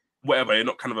whatever. It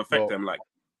not kind of affect them. Like,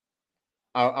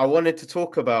 I wanted to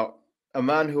talk about a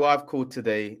man who I've called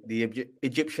today the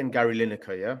Egyptian Gary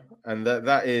Lineker, yeah, and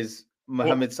that is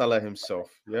Mohamed Salah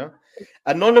himself, yeah.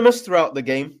 Anonymous throughout the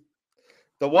game.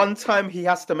 The one time he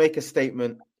has to make a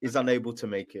statement is unable to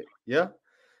make it, yeah.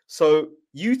 So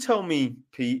you tell me,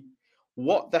 Pete,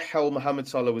 what the hell Mohamed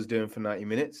Salah was doing for 90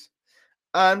 minutes,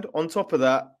 and on top of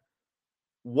that,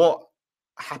 what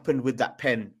happened with that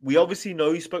pen? We obviously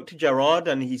know he spoke to Gerrard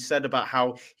and he said about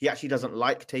how he actually doesn't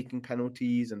like taking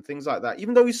penalties and things like that,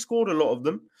 even though he scored a lot of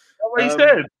them. What he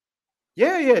said?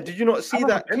 Yeah. Did you not see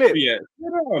that clip?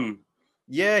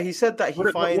 Yeah, he said that he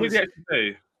finds. What did he actually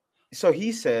say? So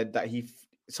he said that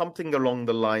something along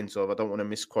the lines of, I don't want to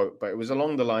misquote, but it was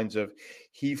along the lines of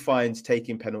he finds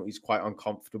taking penalties quite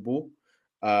uncomfortable.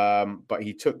 But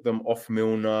he took them off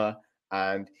Milner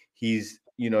and he's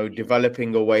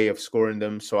developing a way of scoring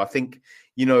them. So I think,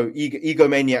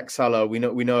 egomaniac Salah, we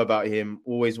know about him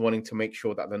always wanting to make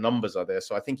sure that the numbers are there.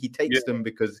 So I think he takes them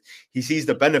because he sees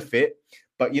the benefit.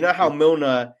 But you know how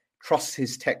Milner trusts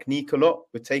his technique a lot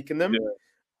with taking them? Yeah.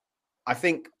 I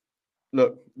think,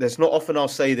 look, there's not often I'll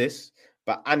say this,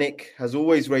 but Anik has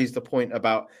always raised the point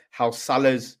about how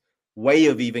Salah's way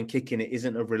of even kicking it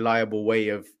isn't a reliable way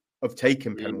of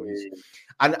taking penalties.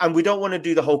 And we don't want to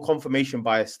do the whole confirmation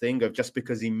bias thing of just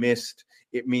because he missed,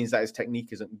 it means that his technique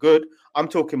isn't good. I'm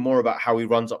talking more about how he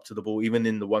runs up to the ball, even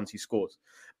in the ones he scores.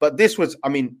 But this was,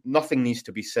 nothing needs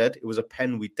to be said. It was a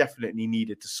pen we definitely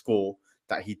needed to score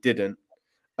that he didn't.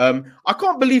 I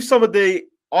can't believe some of the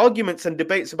arguments and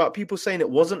debates about people saying it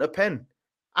wasn't a pen.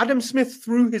 Adam Smith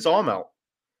threw his arm out.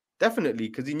 Definitely,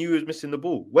 because he knew he was missing the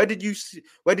ball. Where did you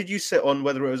sit on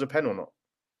whether it was a pen or not?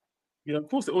 Yeah, of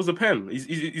course it was a pen.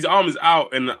 His arm is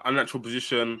out in an unnatural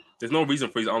position. There's no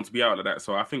reason for his arm to be out like that.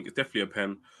 So I think it's definitely a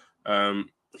pen.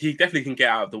 He definitely can get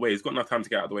out of the way. He's got enough time to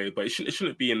get out of the way, but it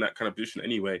shouldn't be in that kind of position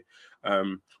anyway.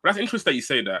 But that's interesting that you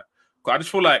say that. I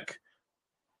just feel like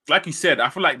you said, I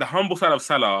feel like the humble side of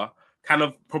Salah kind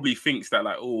of probably thinks that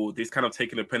this kind of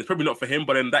taking a pen. It's probably not for him,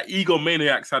 but then that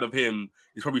egomaniac side of him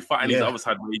is probably fighting his other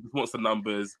side. Where he just wants the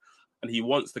numbers and he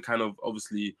wants to kind of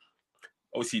obviously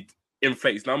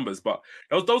inflate his numbers. But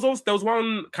there was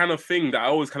one kind of thing that I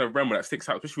always kind of remember that sticks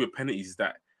out, especially with penalties, is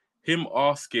that him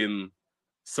asking.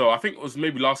 So I think it was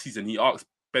maybe last season he asked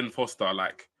Ben Foster,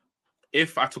 like,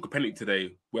 if I took a penalty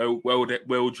today, where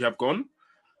would you have gone?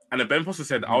 And then Ben Foster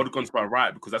said, I would have gone to my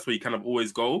right because that's where you kind of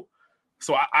always go.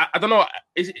 So I don't know.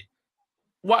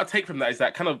 What I take from that is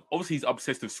that kind of obviously he's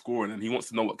obsessed with scoring and he wants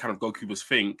to know what kind of goalkeepers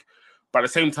think. But at the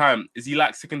same time, is he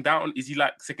like second down? Is he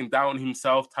like second down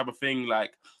himself type of thing?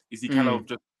 Like, is he kind of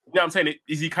just, you know what I'm saying?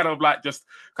 Is he kind of like just,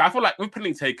 I feel like with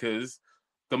penalty takers,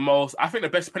 I think the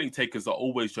best penalty takers are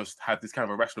always just have this kind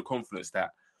of irrational confidence that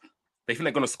they think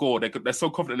they're going to score. They're so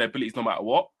confident in their abilities no matter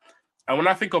what. And when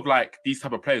I think of like these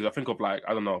type of players, I think of like,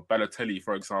 I don't know, Balotelli,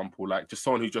 for example, like just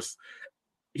someone who just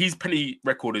his penalty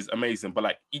record is amazing, but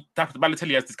like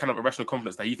Balotelli has this kind of irrational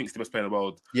confidence that he thinks he's the best player in the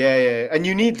world. Yeah, and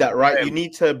you need that, right? You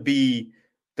need to be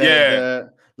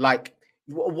the like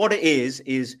what it is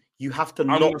you have to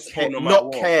not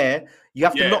care. You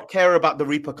have to not care about the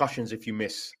repercussions if you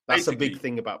miss. That's a big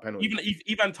thing about penalties.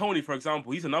 Even Tony, for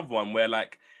example, he's another one where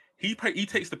like he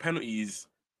takes the penalties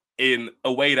in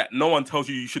a way that no one tells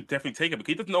you should definitely take it,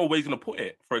 because he doesn't know where he's going to put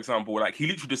it. For example, like he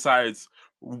literally decides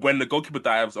when the goalkeeper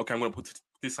dives, okay, I'm going to put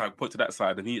this side, put to that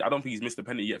side, and I don't think he's missed a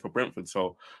penalty yet for Brentford.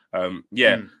 So,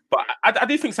 but I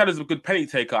do think Salah's a good penalty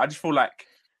taker. I just feel like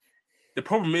the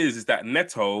problem is that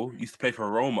Neto used to play for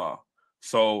Roma,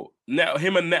 so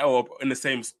him and Neto are in the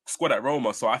same squad at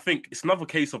Roma. So I think it's another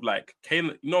case of like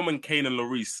Kane and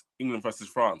Lloris, England versus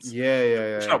France.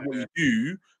 Yeah. What you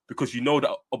do, because you know that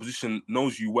opposition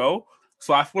knows you well.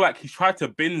 So I feel like he tried to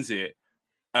binge it.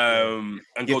 And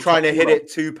you're trying to hit it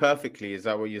too perfectly. Is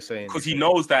that what you're saying? Because he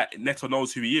knows that Neto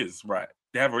knows who he is, right?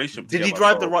 They have a relationship. Did he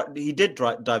drive the right? He did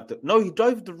dive. No, he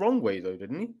dived the wrong way though,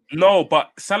 didn't he? No, but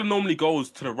Salah normally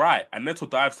goes to the right, and Neto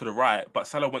dives to the right, but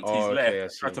Salah went to his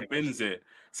left. Tried to binge it.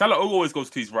 Salah always goes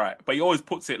to his right, but he always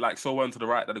puts it like so well to the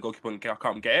right that the goalkeeper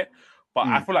can't get it. But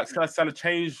I feel like Salah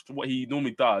changed what he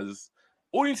normally does.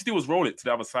 All he needs to do was roll it to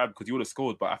the other side because he would have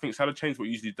scored. But I think Salah changed what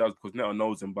he usually does because Neto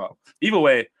knows him. But either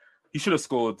way, he should have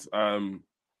scored. It's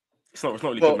not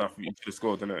really good enough. He should have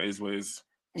scored, and it is what it is.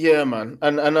 Yeah, man.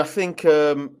 And I think,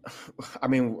 I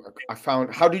mean,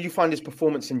 how did you find his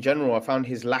performance in general? I found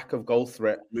his lack of goal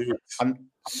threat. I'm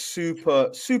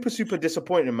super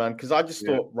disappointed, man, because I just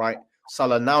thought, right,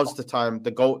 Salah, now's the time.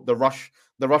 The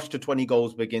rush to 20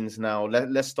 goals begins now.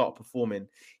 Let's start performing.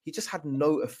 He just had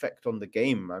no effect on the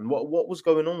game, man. What was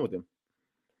going on with him?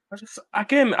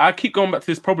 I keep going back to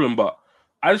this problem, but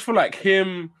I just feel like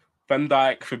him, Van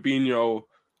Dijk, Fabinho,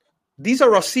 these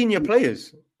are our senior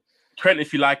players. Trent,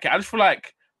 if you like it. I just feel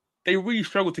like they really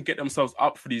struggle to get themselves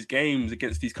up for these games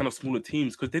against these kind of smaller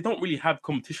teams because they don't really have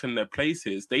competition in their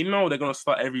places. They know they're going to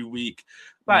start every week.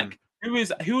 Like, who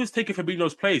is taking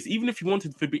Fabinho's place? Even if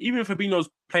Fabinho's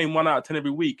playing 1 out of 10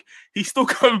 every week, he's still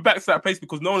coming back to that place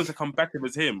because no one's to come back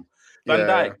as him. Van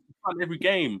Dijk, starting every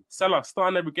game. Salah,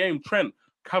 starting every game. Trent,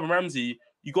 Calvin Ramsey,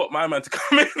 you got my man to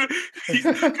come in.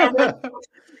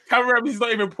 Calvin Ramsey's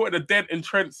not even putting a dent in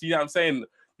Trent's, you know what I'm saying?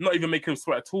 Not even making him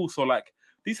sweat at all. So, like,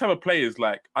 these type of players,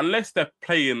 like, unless they're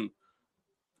playing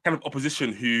kind of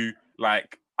opposition who,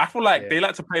 like, I feel like they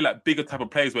like to play like bigger type of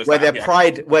players where their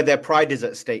pride is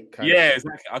at stake.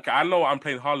 Exactly. Okay, I know I'm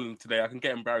playing Haaland today. I can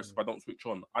get embarrassed if I don't switch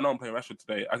on. I know I'm playing Rashford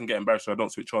today. I can get embarrassed if I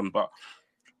don't switch on. But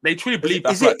they truly believe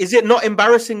that. Is it not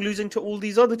embarrassing losing to all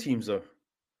these other teams though?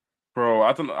 Bro,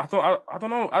 I don't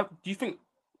know. Do you think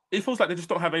it feels like they just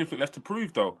don't have anything left to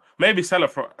prove though? Maybe Salah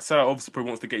obviously probably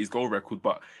wants to get his goal record,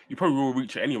 but he probably will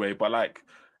reach it anyway. But like,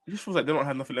 it just feels like they don't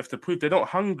have nothing left to prove. They don't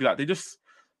hungry. Like they just,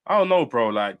 I don't know, bro.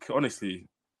 Like honestly,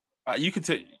 you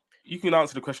can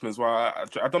answer the question as well.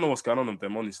 I don't know what's going on with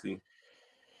them, honestly.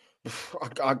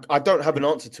 I don't have an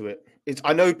answer to it.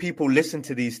 I know people listen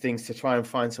to these things to try and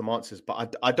find some answers,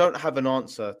 but I don't have an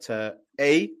answer to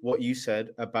what you said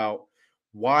about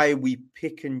why we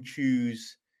pick and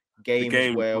choose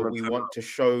games where we want to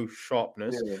show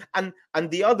sharpness. Yeah. And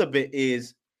the other bit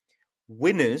is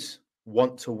winners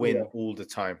want to win all the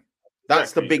time.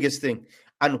 That's the biggest thing.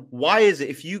 And why is it,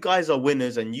 if you guys are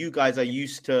winners and you guys are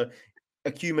used to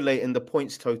accumulating the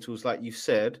points totals, like you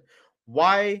said,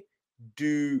 why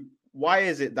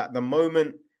is it that the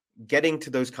moment getting to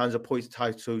those kinds of points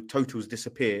totals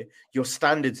disappear, your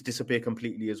standards disappear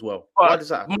completely as well? Why does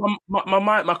that happen?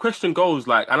 My question goes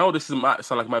like, I know this might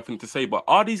sound like my thing to say, but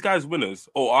are these guys winners,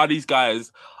 or are these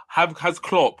guys has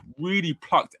Klopp really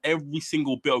plucked every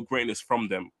single bit of greatness from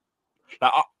them?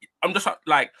 Like I'm just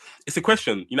like, it's a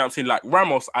question, you know what I'm saying? Like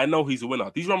Ramos, I know he's a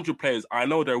winner. These Real Madrid players, I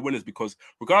know they're winners because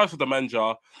regardless of the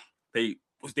manager, they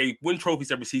win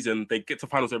trophies every season, they get to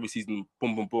finals every season,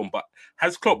 boom, boom, boom. But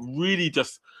has Klopp really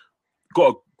just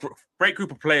got a great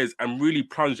group of players and really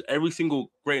plunged every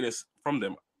single greatness from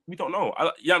them? We don't know.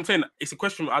 Yeah, I'm saying it's a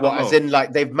question I don't know. As in,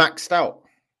 like, they've maxed out?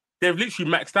 They've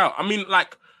literally maxed out. I mean,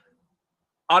 like,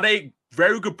 are they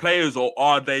very good players or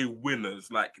are they winners?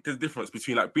 Like, there's a difference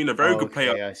between like being a very good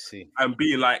player and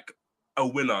being like a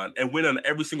winner and winning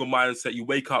every single mindset. You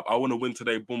wake up, I want to win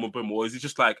today, boom, boom, boom. Or is it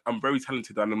just like, I'm very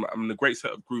talented and I'm in a great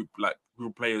set of group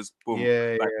of players, boom.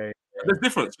 Yeah. There's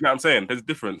difference, you know what I'm saying? There's a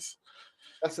difference.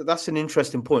 That's an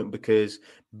interesting point because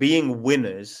being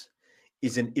winners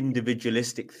is an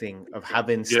individualistic thing of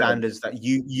having standards that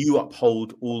you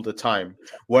uphold all the time.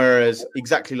 Whereas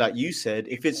exactly like you said,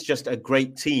 if it's just a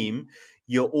great team,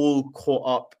 you're all caught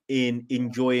up in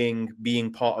enjoying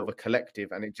being part of a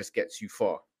collective and it just gets you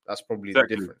far. That's probably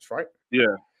Exactly. the difference, right?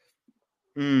 Yeah.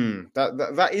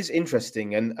 That is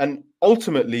interesting, and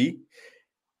ultimately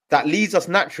that leads us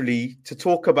naturally to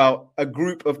talk about a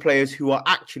group of players who are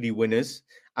actually winners,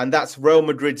 and that's Real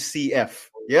Madrid CF.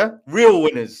 Yeah, real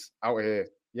winners out here.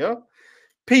 Yeah,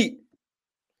 Pete.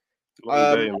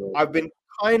 I've been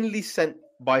kindly sent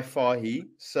by Fahi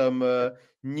some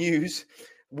news.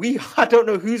 I don't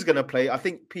know who's going to play. I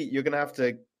think Pete, you're going to have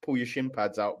to pull your shin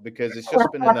pads out because it's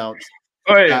just been announced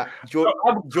that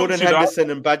Jordan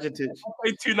Henderson and Bajcetic. I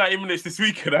played 290 minutes this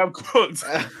weekend. I'm cooked.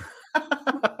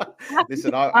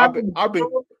 Listen,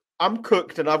 I'm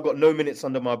cooked and I've got no minutes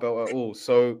under my belt at all.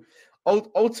 So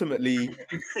ultimately,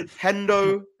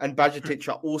 Hendo and Bajcetic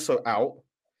are also out.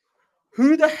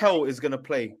 Who the hell is going to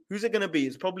play? Who's it going to be?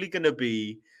 It's probably going to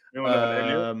be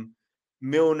Milner,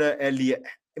 Elliott,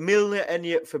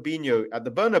 Fabinho at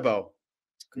the Bernabeu.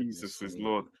 Jesus is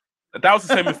Lord. That was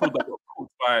the same midfield that got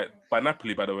caught by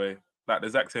Napoli, by the way. Like the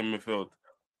exact same midfield.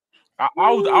 I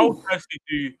would personally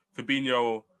do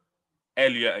Fabinho,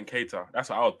 Elliott, and Keita. That's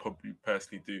what I would probably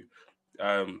personally do.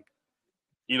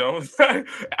 You know, and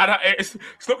it's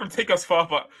not going to take us far,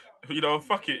 but you know,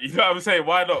 fuck it. You know what I'm saying?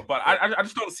 Why not? But I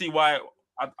just don't see why.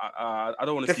 I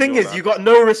don't want to. The thing is, you got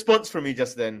no response from me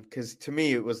just then, because to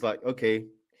me it was like, okay,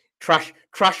 trash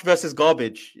versus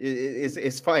garbage.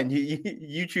 It's fine.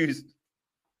 You choose.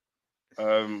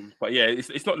 But yeah,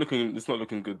 it's not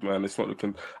looking good, man. It's not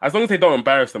looking, as long as they don't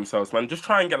embarrass themselves, man. Just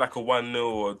try and get like a 1-0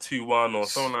 or 2-1 or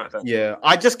something like that. Yeah,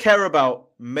 I just care about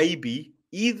maybe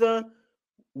either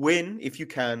win if you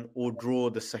can or draw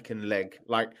the second leg.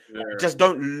 Like, just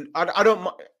don't.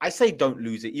 I say don't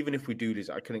lose it, even if we do lose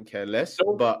it. I couldn't care less.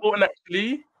 But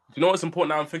actually, you know what's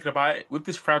important now? I'm thinking about it with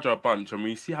this fragile bunch, and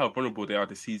we see how vulnerable they are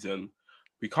this season.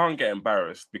 We can't get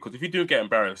embarrassed, because if you do get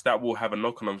embarrassed, that will have a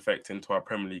knock-on effect into our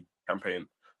Premier League campaign.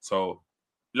 So,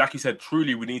 like you said,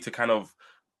 truly, we need to kind of,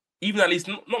 even at least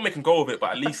not make a goal of it,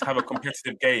 but at least have a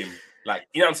competitive game. Like,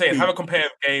 you know what I'm saying? Have a competitive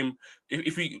game.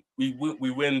 If we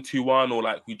win 2-1 or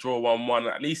like we draw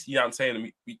 1-1, at least, you know what I'm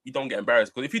saying, we don't get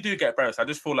embarrassed. Because if you do get embarrassed, I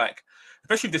just feel like,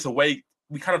 especially with this away,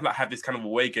 we kind of like have this kind of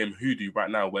away game hoodoo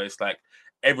right now, where it's like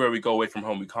everywhere we go away from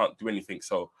home, we can't do anything.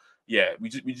 So yeah, we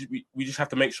just have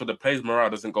to make sure the players'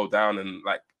 morale doesn't go down and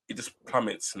like it just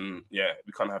plummets, and yeah,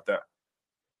 we can't have that.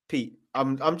 Pete,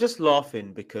 I'm just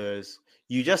laughing because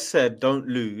you just said don't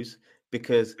lose,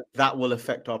 because that will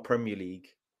affect our Premier League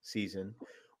season.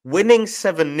 Winning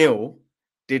 7-0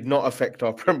 did not affect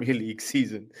our Premier League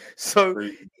season. So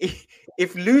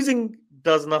if losing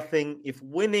does nothing, if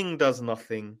winning does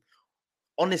nothing,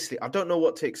 honestly, I don't know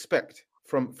what to expect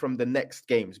from the next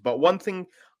games. But one thing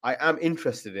I am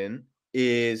interested in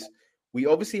is we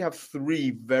obviously have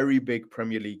 3 very big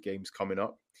Premier League games coming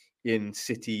up in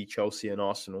City, Chelsea, and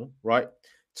Arsenal, right?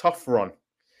 Tough run.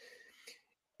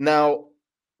 Now,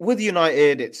 with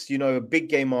United, it's, you know, a big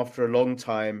game after a long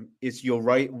time. It's you're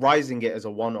rising it as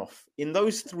a one-off. In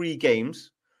those 3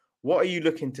 games, what are you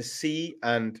looking to see,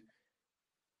 and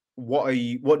what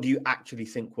do you actually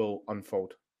think will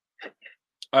unfold?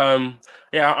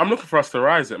 Yeah, I'm looking for us to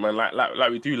rise it, man. Like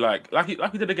we do, like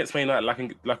we did against Man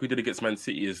United, like we did against Man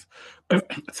City, is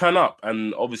turn up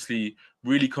and obviously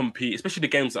really compete, especially the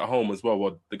games at home as well.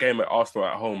 Well, the game at Arsenal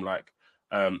at home, like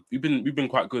we've been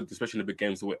quite good, especially in the big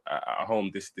games at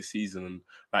home this season. And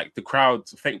like the crowd,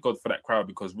 thank God for that crowd,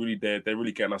 because really they're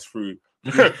really getting us through.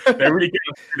 They're really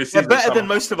getting us through the season. They're better than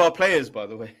most of our players, by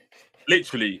the way.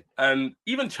 Literally, and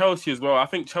even Chelsea as well. I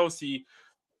think Chelsea.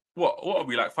 What are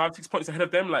we, like 5-6 points ahead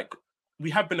of them? Like, we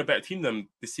have been a better team than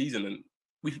this season, and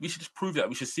we should just prove that.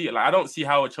 We should see it. Like, I don't see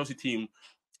how a Chelsea team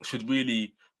should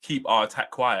really keep our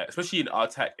attack quiet, especially in our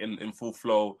attack in full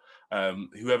flow.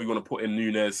 Whoever you want to put in,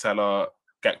 Nunes, Salah,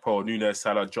 Gakpo,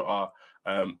 Salah, Jota,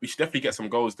 we should definitely get some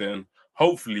goals then.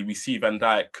 Hopefully, we see Van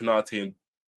Dijk, Konate, and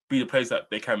be the players that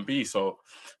they can be. So,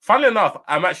 funnily enough,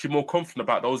 I'm actually more confident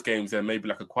about those games than maybe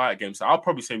like a quiet game. So, I'll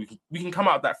probably say we can come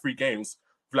out of that 3 games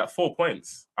like 4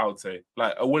 points, I would say,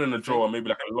 like a win and a draw, or maybe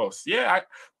like a loss. Yeah,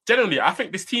 I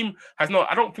think this team has not.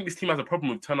 I don't think this team has a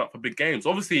problem with turning up for big games.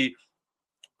 Obviously,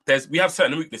 we have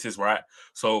certain weaknesses, right?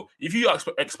 So if you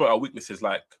exploit our weaknesses,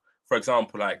 like for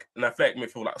example, like an athletic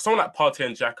midfield, like someone like Partey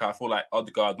and Xhaka, I feel like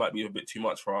Odegaard might be a bit too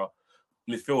much for our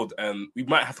midfield, and we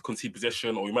might have to concede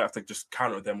possession, or we might have to just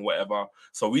counter them or whatever.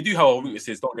 So we do have our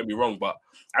weaknesses. Don't get me wrong, but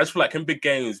I just feel like in big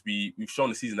games, we've shown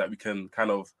the season that we can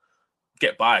kind of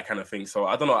get by, kind of thing. So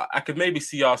I don't know. I could maybe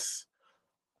see us,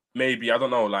 maybe, I don't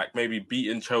know, like maybe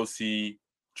beating Chelsea,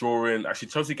 drawing. Actually,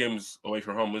 Chelsea game's away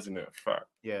from home, isn't it? Fact.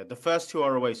 Yeah, the first 2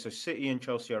 are away. So City and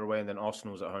Chelsea are away, and then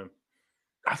Arsenal's at home.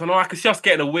 I don't know. I could see us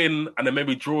getting a win and then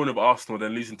maybe drawing with Arsenal,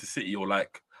 then losing to City, or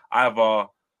like either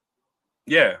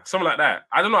Yeah, something like that.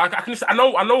 I don't know. I can just, I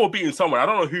know we're beating someone. I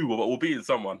don't know who, but we're beating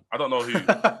someone. I don't know who.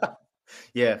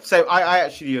 Yeah, so I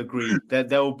actually agree that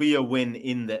there will be a win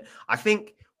in there. I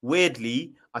think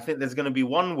weirdly, I think there's going to be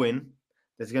one win.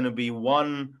 There's going to be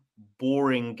one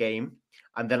boring game,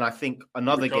 and then I think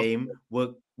another game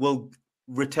will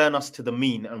return us to the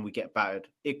mean and we get battered.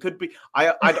 It could be.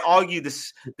 I'd argue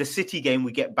the City game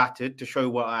we get battered to show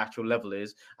what our actual level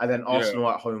is, and then Arsenal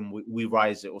at home we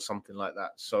rise it or something like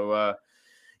that. So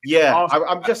yeah, Arsenal,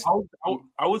 I'm just.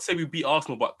 I would say we beat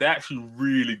Arsenal, but they're actually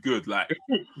really good. Like,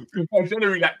 they're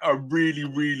generally like a really,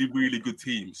 really, really good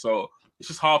team. So it's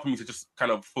just hard for me to just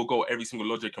kind of forego every single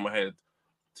logic in my head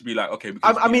to be like, okay.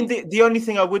 Because I mean, the only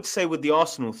thing I would say with the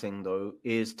Arsenal thing though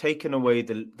is taking away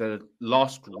the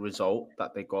last result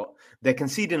that they got. They're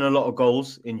conceding a lot of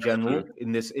goals in general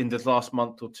in this last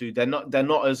month or two. They're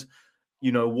not as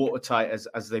watertight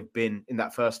as they've been in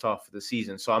that first half of the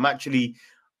season. So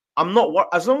I'm not,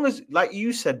 as long as, like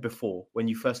you said before, when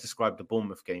you first described the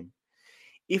Bournemouth game,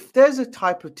 if there's a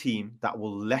type of team that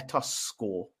will let us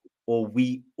score or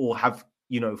have,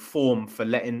 form for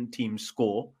letting teams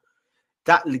score,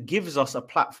 that gives us a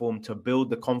platform to build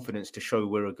the confidence to show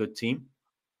we're a good team.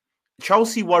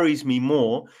 Chelsea worries me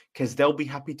more because they'll be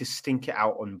happy to stink it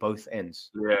out on both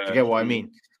ends. Yeah, do you get what I mean?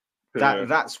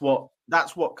 That's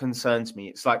what concerns me.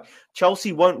 It's like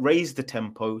Chelsea won't raise the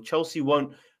tempo. Chelsea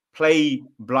won't play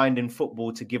blinding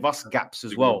football to give us gaps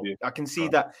as well. I can see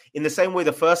that in the same way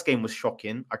the first game was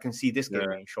shocking. I can see this game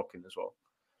being shocking as well.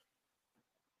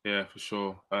 Yeah, for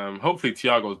sure. Hopefully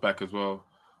Thiago's back as well.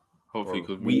 Hopefully,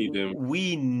 because we need him.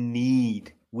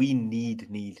 We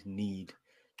need.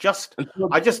 Just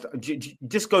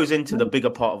goes into the bigger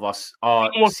part of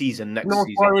our season next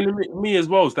season. Me as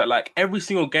well is that like every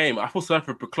single game, I feel sorry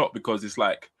for Klopp because it's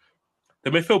like the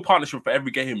midfield partnership for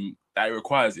every game that it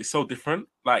requires is so different.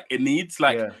 Like it needs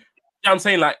I'm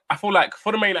saying, like, I feel like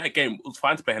for the Man United game, it was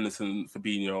fine to play Henderson,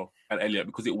 Fabinho, and Elliott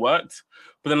because it worked.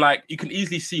 But then, like, you can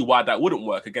easily see why that wouldn't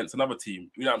work against another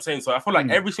team. You know what I'm saying? So I feel like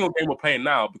every single game we're playing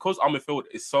now, because our midfield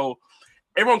is so,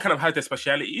 everyone kind of has their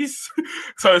specialities.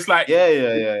 So it's like, yeah.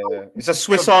 It's a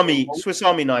Swiss Army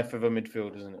knife of a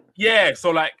midfield, isn't it? Yeah. So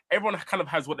like everyone kind of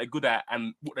has what they're good at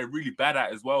and what they're really bad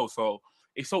at as well. So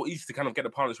it's so easy to kind of get the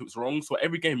partnerships wrong. So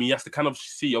every game he has to kind of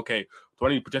see, okay, do I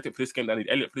need to project it for this game? Do I need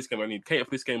Elliott for this game? Do I need Cater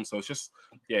for this game? So it's just,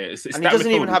 it's and he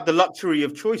doesn't even have the luxury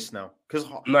of choice now because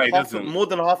more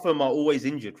than half of them are always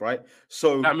injured, right?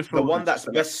 So the one that's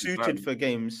best suited for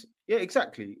games,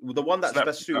 exactly. The one that's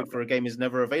best suited for a game is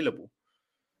never available.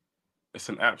 It's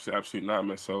an absolute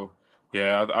nightmare. So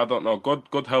yeah, I don't know.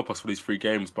 God help us for these 3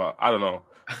 games, but I don't know.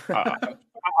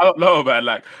 I don't know, man.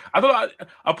 Like, I don't know.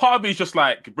 A part of me is just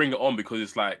like, bring it on because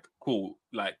it's like, cool.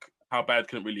 Like, how bad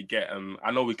can it really get? And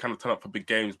I know we kind of turn up for big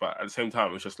games, but at the same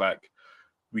time, it's just like,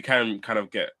 we can kind of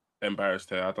get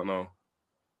embarrassed here. I don't know.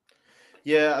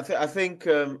 Yeah, I think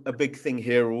a big thing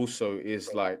here also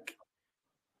is like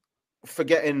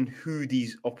forgetting who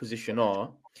these opposition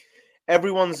are.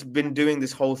 Everyone's been doing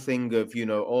this whole thing of,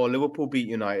 Liverpool beat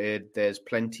United. There's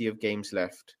plenty of games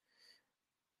left.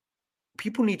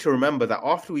 People need to remember that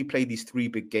after we play these 3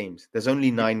 big games, there's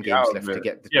only 9 games left to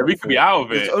get. We could be out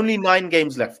of it. There's only 9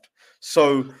 games left.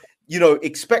 So,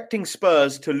 expecting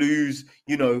Spurs to lose,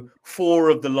 4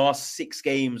 of the last 6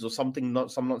 games or something,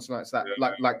 some nonsense like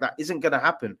that, like that isn't going to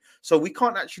happen. So we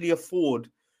can't actually afford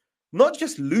not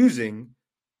just losing.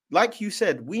 Like you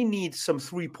said, we need some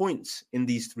 3 points in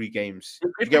these 3 games.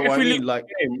 You get what I mean? Like,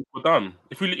 we're done.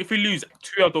 If we lose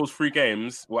 2 of those 3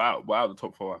 games, we're out of the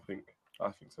top 4. I think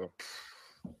so.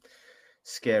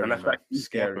 Scary, man.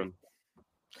 Scary.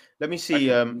 Let me see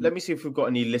if we've got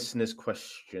any listeners'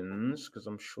 questions because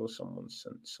I'm sure someone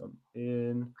sent some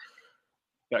in.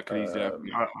 That could easily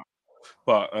happen.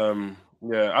 But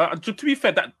to be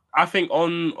fair, that I think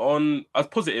on as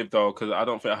positive though, because I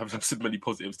don't think I have said many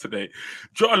positives today.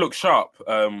 Jota looked sharp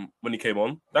when he came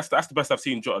on. That's the best I've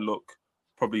seen Jota look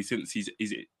probably since his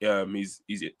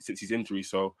injury.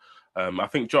 So I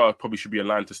think Jota probably should be in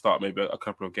line to start maybe a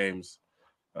couple of games.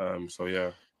 So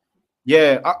yeah.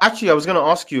 Yeah, actually, I was going to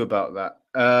ask you about that.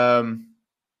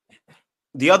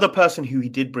 The other person who he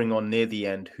did bring on near the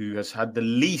end, who has had the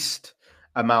least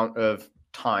amount of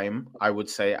time, I would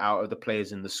say, out of the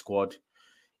players in the squad,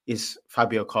 is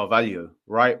Fabio Carvalho.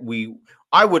 Right?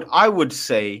 I would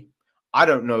say, I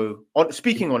don't know.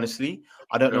 Speaking honestly,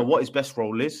 I don't know what his best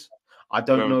role is. I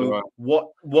don't know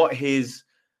what his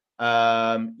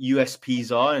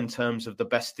USPs are in terms of the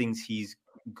best things he's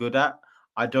good at.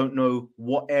 I don't know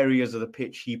what areas of the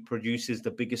pitch he produces the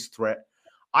biggest threat.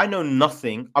 I know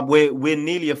nothing. We're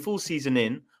nearly a full season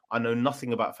in. I know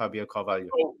nothing about Fabio Carvalho.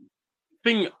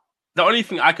 the only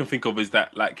thing I can think of is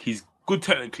that like he's good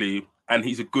technically, and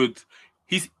he's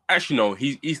actually no,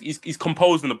 he's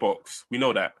composed in the box. We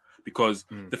know that because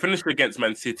the finish against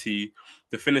Man City,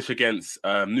 the finish against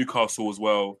Newcastle as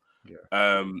well.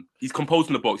 Yeah. He's composed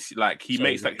in the box. Like he So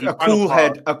makes like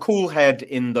a cool head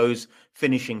in those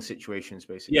finishing situations,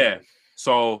 basically. Yeah.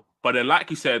 So, but then, like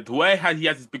you said, where he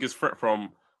has his biggest threat from,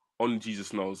 only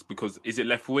Jesus knows. Because is it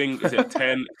left wing? Is it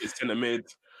 10? Is it centre mid?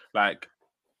 Like,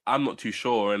 I'm not too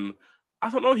sure. And I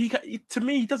don't know. To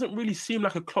me, he doesn't really seem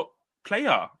like a Klopp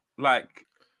player. Like,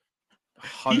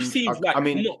 he seems like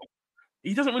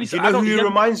he doesn't really. Do you know who he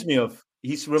reminds me of?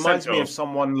 He reminds me of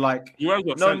someone like. He reminds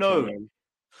me of Central, man.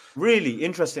 Really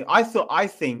interesting. I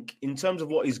think in terms of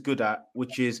what he's good at,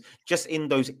 which is just in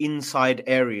those inside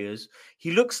areas,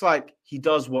 he looks like he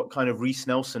does what kind of Reece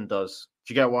Nelson does.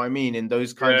 Do you get what I mean? In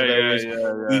those kinds of areas,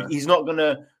 he's not going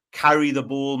to carry the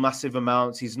ball massive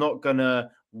amounts. He's not going to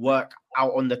work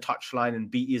out on the touchline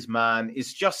and beat his man.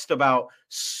 It's just about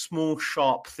small,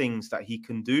 sharp things that he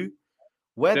can do.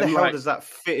 Where the hell does that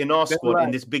fit in our squad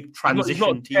in this big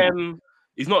transition team?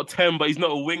 He's not 10, but he's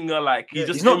not a winger. Like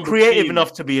he's not creative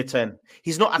enough to be a 10.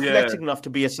 He's not athletic enough to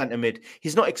be a centre mid.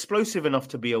 He's not explosive enough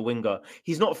to be a winger.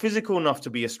 He's not physical enough to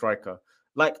be a striker.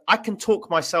 Like I can talk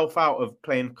myself out of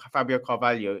playing Fabio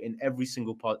Carvalho in every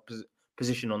single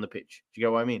position on the pitch. Do you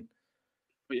get what I mean?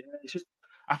 But yeah, it's just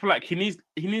I feel like he needs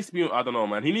to be. I don't know,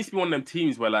 man. He needs to be one of them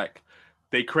teams where like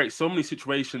they create so many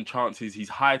situation chances. He's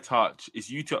high touch. It's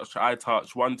you touch, I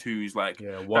touch. 1-2s, like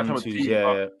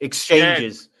 1-2s,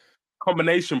 exchanges.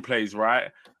 Combination plays, right?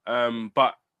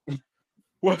 But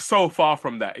we're so far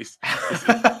from that.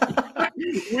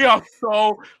 We are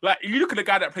so like you look at the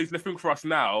guy that plays left wing for us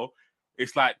now.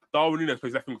 It's like Darwin Núñez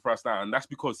plays left wing for us now, and that's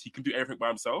because he can do everything by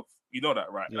himself. You know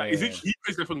that, right? Like, he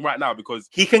plays left wing right now because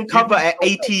he can cover an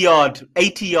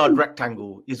 80-yard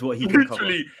rectangle. Is what he can cover.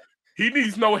 He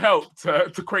needs no help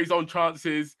to create his own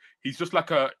chances. He's just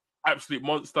like a absolute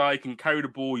monster. He can carry the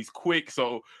ball. He's quick.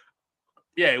 So.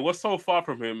 Yeah, it was so far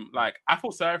from him. Like, I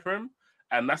felt sorry for him.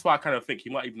 And that's why I kind of think he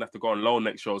might even have to go on loan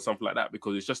next year or something like that.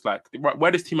 Because it's just like,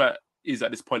 where this team is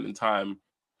at this point in time,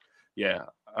 yeah,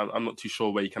 I'm not too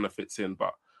sure where he kind of fits in.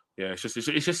 But yeah,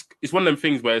 it's one of them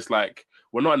things where it's like,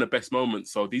 we're not in the best moment.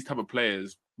 So these type of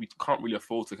players, we can't really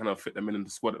afford to kind of fit them in the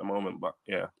squad at the moment. But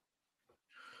yeah.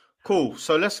 Cool.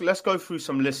 So let's go through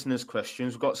some listeners'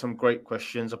 questions. We've got some great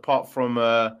questions. Apart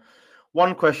from...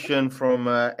 one question from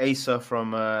Asa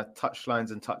from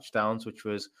Touchlines and Touchdowns, which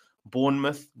was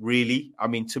Bournemouth. Really? I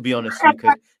mean, to be honest, you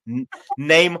could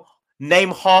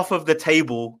name half of the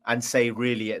table and say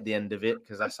 "really" at the end of it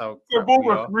because that's how.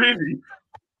 Bournemouth, really?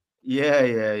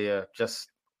 Yeah. Just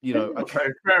okay,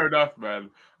 fair enough, man.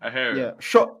 I hear it.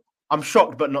 Yeah, I'm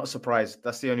shocked, but not surprised.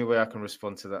 That's the only way I can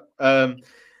respond to that.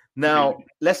 Now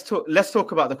let's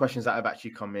talk about the questions that have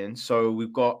actually come in. So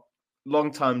we've got.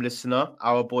 Long-time listener,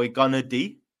 our boy Gunnar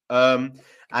D,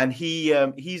 and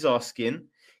he's asking,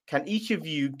 can each of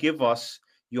you give us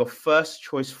your first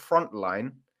choice front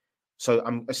line? So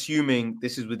I'm assuming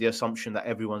this is with the assumption that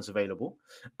everyone's available.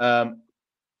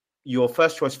 Your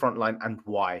first choice front line and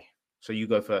why? So you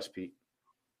go first, Pete.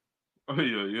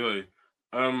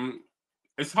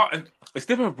 It's hard. It's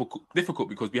difficult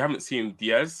because we haven't seen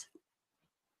Diaz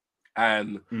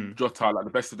and Jota like the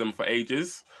best of them for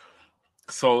ages.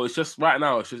 So it's just right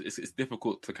now. It's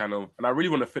difficult to kind of, and I really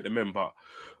want to fit them in, but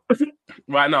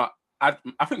right now I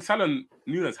think Salah and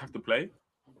Núñez have to play.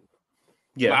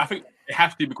 Yeah, like, I think it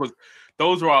has to because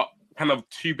those are our kind of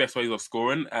two best ways of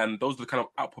scoring, and those are the kind of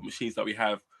output machines that we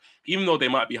have. Even though they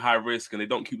might be high risk and they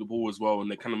don't keep the ball as well,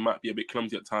 and they kind of might be a bit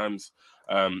clumsy at times.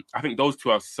 I think those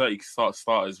two are certainly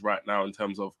starters right now in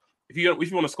terms of if you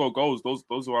want to score goals,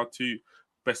 those are our two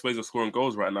best ways of scoring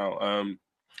goals right now.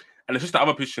 And it's just the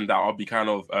other position that I'll be kind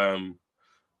of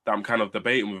that I'm kind of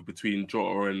debating with between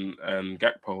Jota and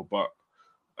Gakpo. But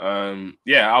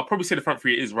I'll probably say the front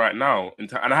three is right now. And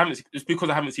I haven't just because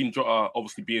I haven't seen Jota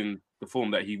obviously being the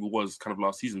form that he was kind of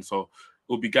last season. So it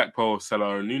will be Gakpo,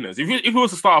 Salah, and Núñez. If he was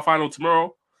to start a final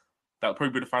tomorrow, that would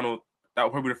probably be the final. That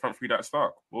would probably be the front three that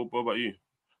start. What about you?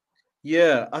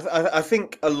 Yeah, I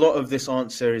think a lot of this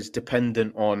answer is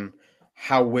dependent on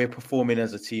how we're performing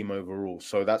as a team overall.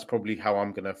 So that's probably how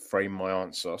I'm going to frame my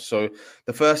answer. So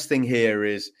the first thing here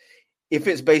is if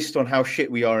it's based on how shit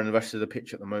we are in the rest of the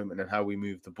pitch at the moment and how we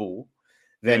move the ball,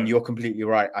 then you're completely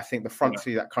right. I think the front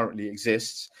three that currently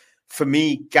exists, for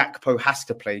me, Gakpo has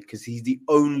to play because he's the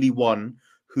only one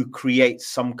who creates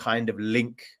some kind of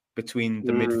link between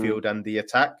the midfield and the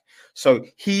attack. So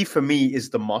he, for me, is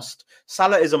the must.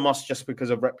 Salah is a must just because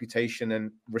of reputation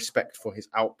and respect for his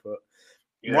output.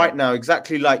 right now,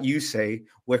 exactly like you say,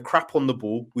 we're crap on the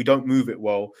ball. We don't move it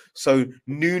well. So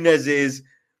Nunes is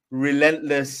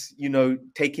relentless,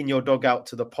 taking your dog out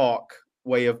to the park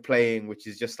way of playing, which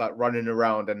is just like running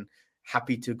around and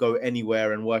happy to go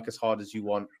anywhere and work as hard as you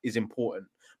want, is important.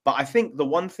 But I think the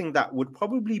one thing that would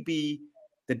probably be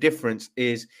the difference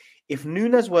is if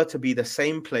Nunes were to be the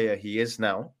same player he is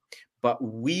now, but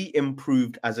we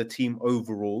improved as a team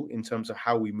overall in terms of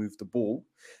how we move the ball,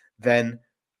 then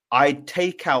I'd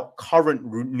take out current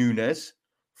Nunes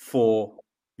for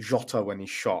Jota when he's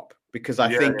sharp. Because I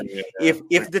think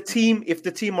if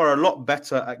the team are a lot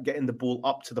better at getting the ball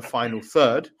up to the final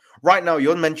third, right now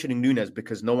you're mentioning Nunes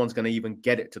because no one's going to even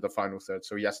get it to the final third,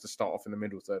 so he has to start off in the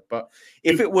middle third. But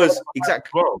if it was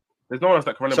exactly, there's no one else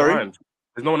that can run in behind.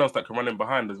 There's no one else that can run in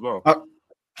behind as well.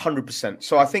 100%.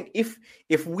 So I think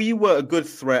if we were a good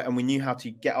threat and we knew how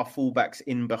to get our fullbacks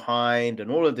in behind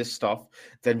and all of this stuff,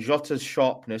 then Jota's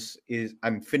sharpness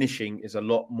and finishing is a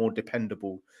lot more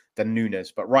dependable than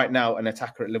Nunes. But right now, an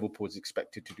attacker at Liverpool is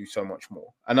expected to do so much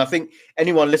more. And I think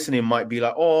anyone listening might be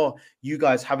like, oh, you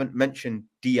guys haven't mentioned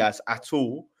Diaz at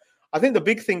all. I think the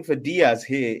big thing for Diaz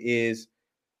here is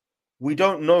we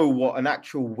don't know what an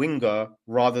actual winger,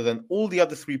 rather than all the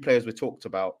other three players we talked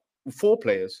about, 4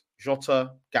 players,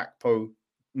 Jota, Gakpo,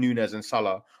 Nunes and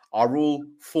Salah, are all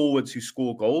forwards who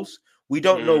score goals. We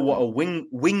don't know what a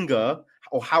winger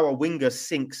or how a winger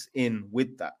syncs in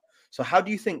with that. So how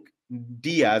do you think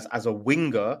Diaz as a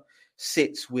winger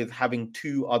sits with having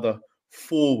 2 other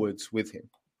forwards with him?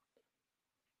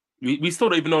 We still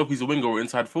don't even know if he's a winger or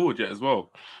inside forward yet as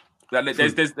well. Like,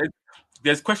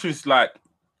 there's questions like,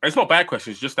 it's not bad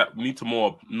questions, just that we need to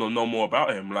know more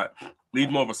about him. Like, we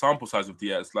need more of a sample size of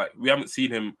Diaz. Like, we haven't seen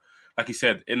him, like you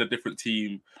said, in a different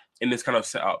team, in this kind of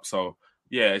setup. So,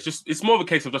 yeah, it's more of a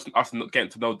case of just us not getting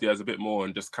to know Diaz a bit more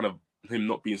and just kind of him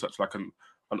not being such like an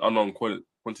unknown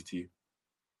quantity.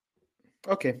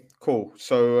 Okay, cool.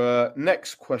 So,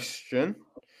 next question.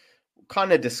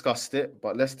 Kind of discussed it,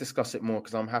 but let's discuss it more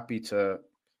because I'm happy to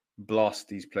blast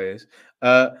these players.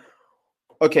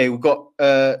 Okay, we've got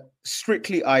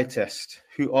Strictly Eye Test,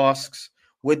 who asks,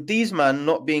 with these men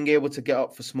not being able to get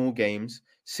up for small games,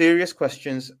 serious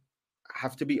questions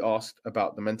have to be asked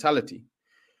about the mentality.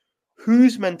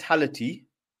 Whose mentality,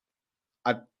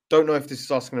 I don't know if this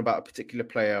is asking about a particular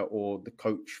player or the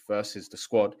coach versus the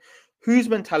squad, whose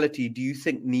mentality do you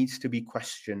think needs to be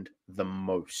questioned the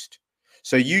most?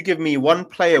 So you give me one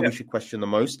player we should question the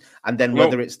most, and then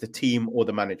whether it's the team or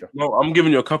the manager. No, I'm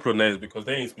giving you a couple of names because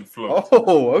they ain't been floated.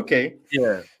 Oh, okay.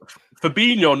 Yeah.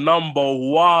 Fabinho, number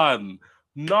one.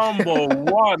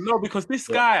 No, because this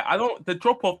guy, the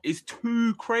drop-off is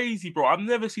too crazy, bro. I've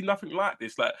never seen nothing like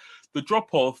this. Like, the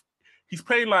drop-off, he's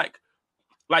playing like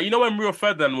when Rio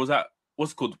Ferdinand was at,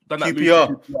 what's it called? Done that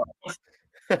QPR.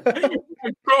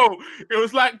 Bro, it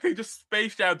was like they just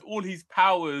space jammed all his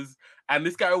powers, and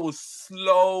this guy was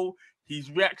slow.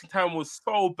 His reaction time was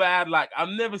so bad. Like, I've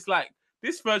never like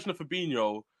this version of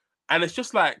Fabinho, and it's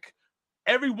just like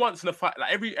every once in a fight,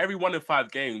 like every 1 in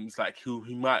 5 games, like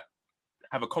he might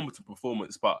have a competent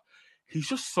performance, but he's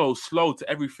just so slow to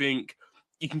everything.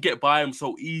 You can get by him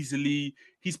so easily.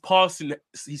 His passing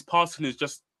is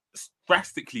just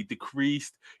drastically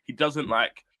decreased. He doesn't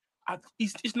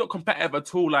he's not competitive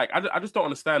at all. Like, I just don't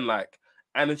understand. Like,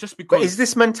 and it's just because. But is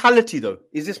this mentality though?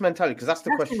 Is this mentality? Because that's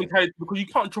the question. Because you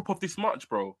can't drop off this much,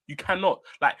 bro. You cannot.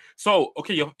 Like, so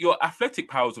okay, your athletic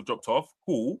powers have dropped off,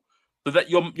 cool, but that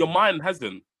your mind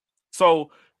hasn't.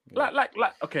 So, like,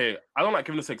 okay, I don't like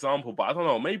giving this example, but I don't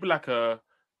know, maybe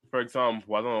for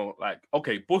example, I don't know, like,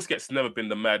 okay, Busquets never been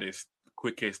the maddest,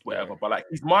 quickest, whatever, but like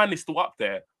his mind is still up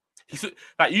there. He's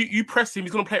like, you press him,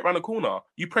 he's gonna play it around the corner.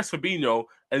 You press Fabinho,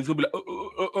 and he's gonna be like,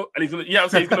 and he's gonna, I'm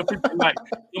saying, he's gonna like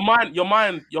your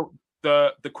mind,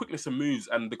 the quickness of moves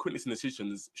and the quickness in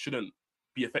decisions shouldn't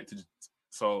be affected.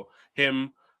 So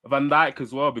him, Van Dijk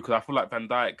as well, because I feel like Van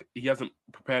Dijk, he hasn't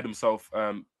prepared himself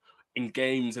in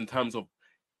games in terms of,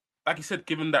 like you said,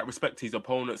 giving that respect to his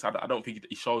opponents. I don't think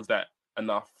he shows that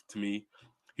enough to me.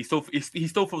 He still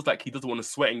feels like he doesn't want to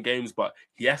sweat in games, but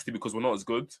he has to because we're not as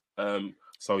good.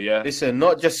 So yeah. Listen,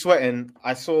 not just sweating.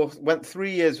 Went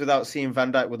 3 years without seeing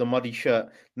Van Dijk with a muddy shirt.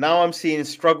 Now I'm seeing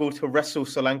struggle to wrestle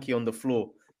Solanke on the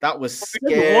floor. That was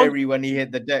scary when he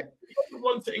hit the deck. He doesn't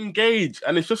want to engage,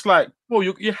 and it's just like, well,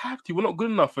 you have to. We're not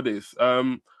good enough for this.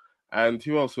 And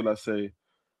who else will I say?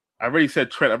 I already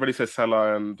said Trent. I already said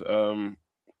Salah, and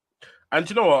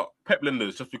you know what? Pep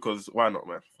Linders, just because, why not,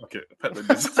 man? Okay, Pep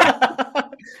Linders.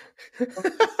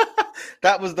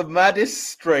 That was the maddest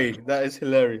stray. That is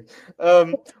hilarious.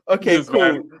 Okay, cool.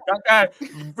 Man. That guy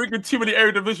bringing too many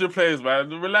area division players, man.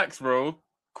 Relax, bro.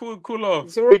 Cool off.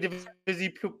 It's a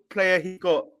Eredivisie player he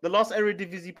got. The last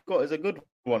Eredivisie he got is a good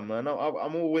one, man.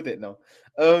 I'm all with it now.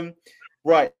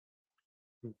 Right.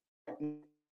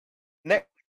 Next,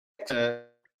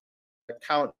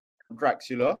 Count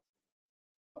Dracula.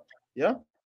 Yeah.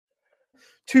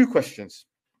 2 questions.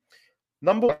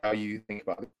 Number one, how you think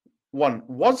about it. 1,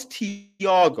 was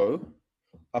Thiago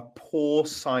a poor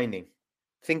signing?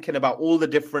 Thinking about all the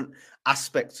different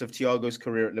aspects of Thiago's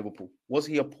career at Liverpool, was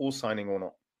he a poor signing or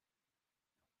not?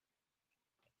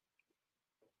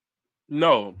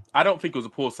 No, I don't think it was a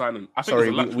poor signing. I think Sorry,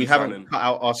 it was a luxury we haven't signing. cut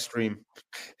out our stream.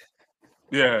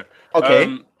 Yeah.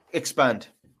 Okay, expand.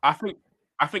 I think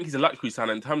he's a luxury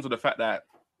signing in terms of the fact that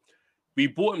we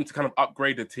bought him to kind of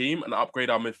upgrade the team and upgrade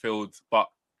our midfield, but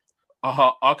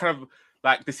our kind of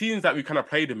like the seasons that we kind of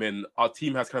played him in, our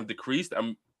team has kind of decreased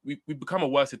and we've become a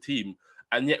worse team,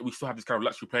 and yet we still have this kind of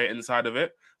luxury player inside of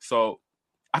it. So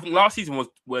I think last season was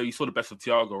where you saw the best of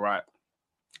Thiago, right?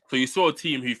 So you saw a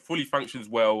team who fully functions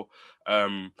well.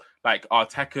 Like our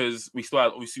attackers, we still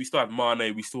had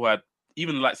Mane, we still had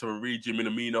even the likes of Origi,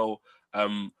 Minamino,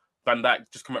 Van Dijk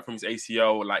just come back from his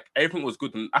ACL. Like everything was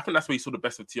good, and I think that's where you saw the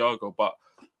best of Thiago. But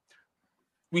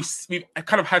we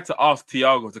kind of had to ask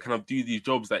Thiago to kind of do these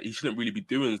jobs that he shouldn't really be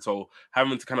doing. So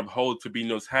having to kind of hold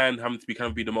Fabinho's hand, having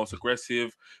to be the most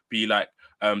aggressive, be like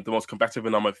the most combative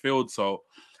in our midfield. So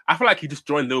I feel like he just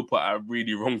joined Liverpool at a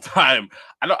really wrong time.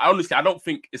 I don't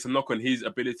think it's a knock on his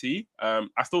ability.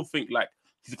 I still think like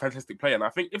he's a fantastic player, and I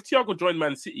think if Thiago joined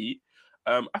Man City,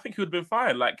 I think he would have been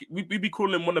fine. Like we'd be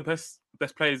calling him one of the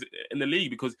best players in the league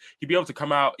because he'd be able to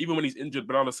come out even when he's injured.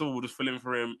 Bernardo Silva will just fill in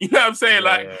for him. You know what I'm saying?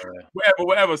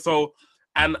 Whatever. So,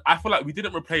 and I feel like we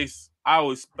didn't replace. I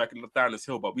was back down this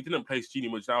hill, but we didn't replace Gini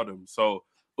Wijnaldum. So it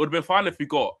would have been fine if we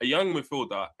got a young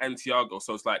midfielder and Thiago.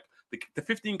 So it's like the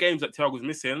 15 games that Thiago's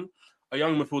missing, a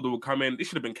young midfielder would come in. This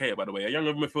should have been Keita, by the way. A young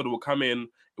midfielder would come in.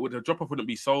 The drop off wouldn't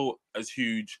be so as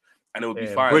huge, and it would be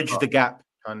fine. Bridge the gap,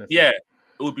 kind of thing. Yeah.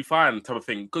 It would be fine, type of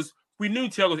thing. Because we knew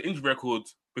Thiago's injury record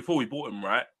before we bought him,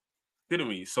 right? Didn't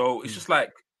we? So it's just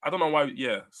like I don't know why.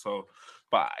 Yeah. So,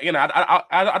 but you know,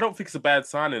 I don't think it's a bad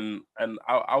signing, and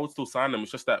I would still sign him.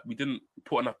 It's just that we didn't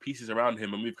put enough pieces around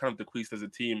him, and we've kind of decreased as a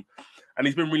team. And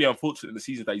he's been really unfortunate in the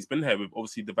season that he's been here with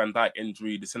obviously the Van Dijk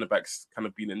injury, the centre backs kind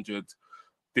of been injured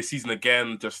this season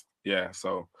again. Just yeah.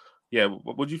 So yeah,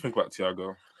 what do you think about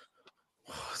Thiago?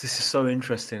 This is so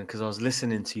interesting because I was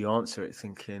listening to you answer it,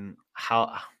 thinking,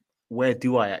 where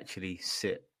do I actually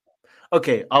sit?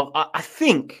 Okay, I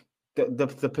think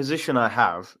the position I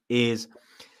have is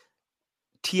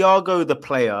Thiago the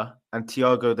player and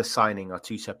Thiago the signing are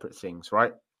 2 separate things,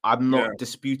 right? I'm not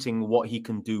disputing what he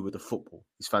can do with the football.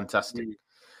 He's fantastic.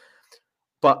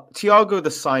 But Thiago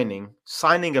the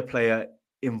signing a player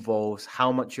involves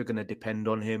how much you're going to depend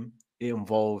on him. It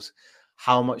involves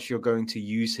how much you're going to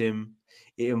use him.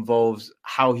 It involves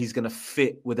how he's going to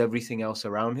fit with everything else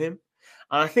around him.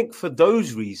 And I think for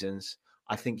those reasons,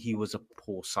 I think he was a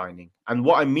poor signing. And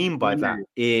what I mean by that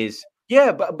is,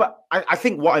 but I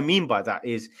think what I mean by that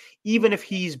is, even if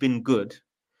he's been good,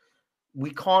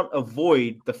 we can't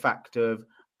avoid the fact of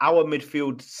our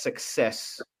midfield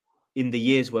success in the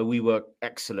years where we were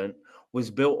excellent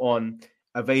was built on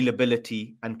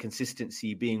availability and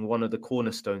consistency being one of the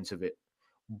cornerstones of it.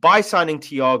 By signing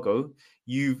Thiago,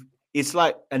 it's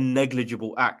like a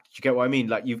negligible act. Do you get what I mean?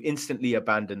 Like you've instantly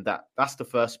abandoned that. That's the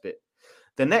first bit.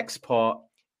 The next part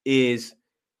is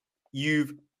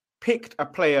you've picked a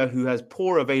player who has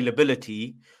poor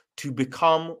availability to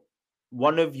become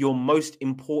one of your most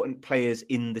important players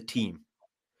in the team.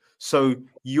 So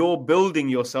you're building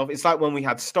yourself. It's like when we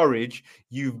had Sturridge,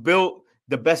 you've built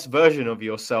the best version of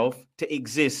yourself to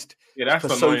exist for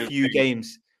so few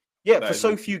games. Yeah, for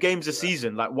so few games a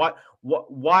season. Like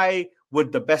why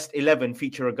would the best 11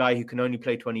 feature a guy who can only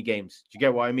play 20 games? Do you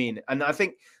get what I mean? And I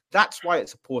think that's why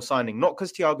it's a poor signing. Not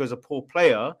because Thiago's a poor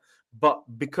player, but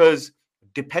because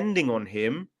depending on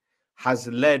him has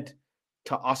led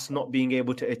to us not being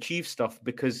able to achieve stuff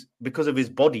because of his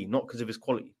body, not because of his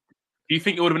quality. Do you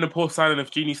think it would have been a poor signing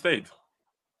if Gini stayed?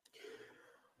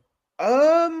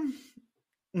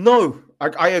 No,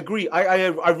 I agree.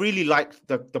 I really liked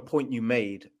the point you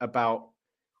made about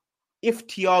if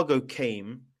Thiago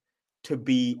came to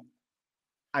be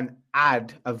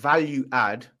a value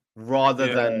add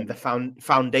rather than the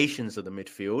foundations of the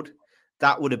midfield,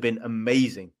 that would have been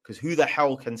amazing. Because who the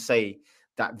hell can say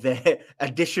that their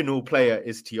additional player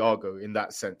is Thiago in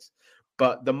that sense?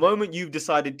 But the moment you've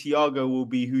decided Thiago will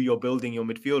be who you're building your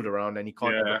midfield around and he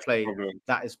can't ever play,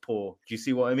 that is poor. Do you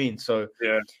see what I mean? So,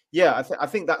 I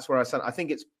think that's where I stand. I think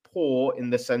it's poor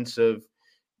in the sense of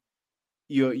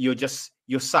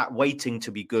you're sat waiting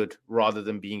to be good rather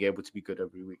than being able to be good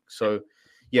every week. So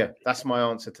yeah, that's my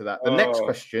answer to that.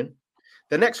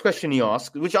 The next question he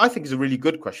asked, which I think is a really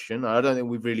good question, I don't think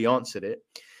we've really answered it,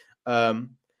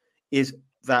 is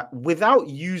that without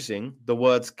using the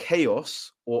words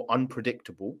chaos or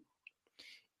unpredictable,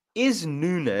 is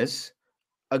Núñez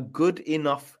a good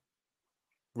enough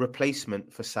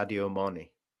replacement for Sadio Mane?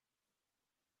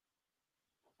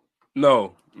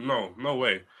 No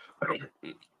way.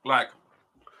 Like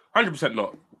 100%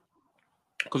 not.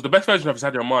 Because the best version of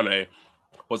Sadio Mane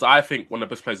was, I think, one of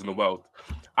the best players in the world.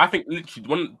 I think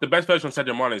literally the best version of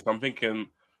Sadio Mane is, I'm thinking,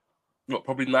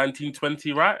 probably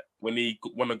 1920, right? When he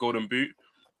won a Golden Boot,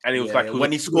 and it was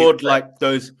when he scored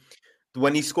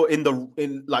when he scored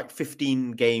in like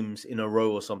 15 games in a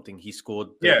row or something, he scored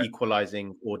the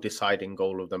equalizing or deciding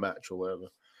goal of the match or whatever.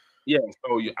 Yeah,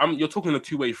 so you're talking a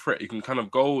two-way threat. You can kind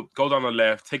of go down the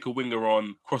left, take a winger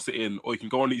on, cross it in, or you can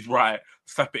go on his right,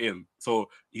 slap it in. So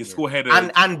you can score headers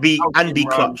and be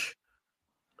clutch.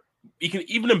 You can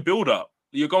even in build up.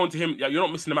 You're going to him. You're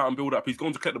not missing him out in build up. He's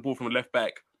going to collect the ball from the left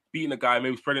back, beating a guy,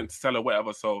 maybe spreading it to Salah,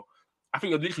 whatever. So I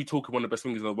think you're literally talking one of the best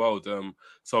wingers in the world. And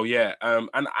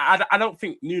I don't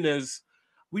think Núñez.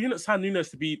 We didn't sign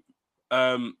Núñez to be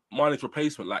Mane's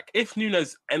replacement. Like, if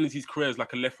Núñez ends his career as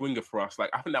like a left winger for us, like,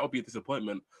 I think that would be a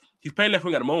disappointment. He's playing left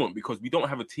wing at the moment because we don't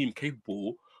have a team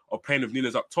capable of playing with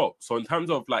Núñez up top. So in terms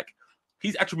of like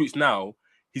his attributes now,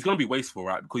 he's going to be wasteful,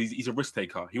 right? Because he's a risk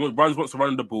taker. He wants to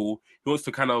run the ball. He wants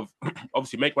to kind of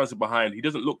obviously make runs behind. He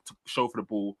doesn't look to show for the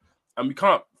ball, and we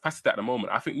can't facet that at the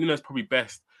moment. I think Núñez probably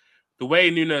best. The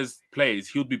way Núñez plays,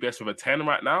 he would be best with a 10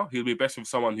 right now. He'll be best with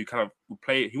someone who kind of will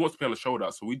play. He wants to play on the shoulder,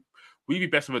 so we'd be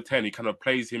best with a 10. He kind of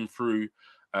plays him through,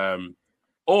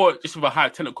 or just with a high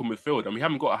technical midfield. And we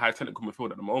haven't got a high technical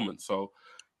midfield at the moment, so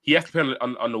he has to play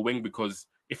on the wing, because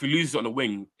if he loses on the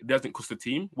wing, it doesn't cost the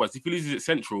team. Whereas if he loses it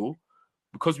central,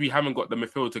 because we haven't got the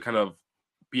midfield to kind of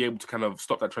be able to kind of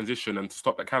stop that transition and to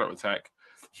stop that counter attack,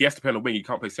 he has to play on the wing. He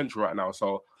can't play central right now.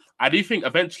 So I do think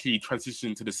eventually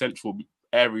transition to the central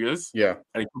areas. Yeah,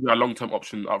 and it could be a long-term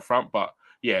option up front. But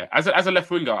yeah, as a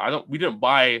left winger, we didn't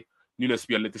buy Núñez to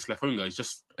be this left winger.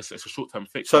 It's a short-term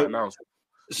fix right now.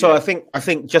 So I think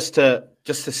just to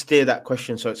steer that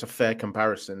question, so it's a fair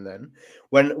comparison. Then,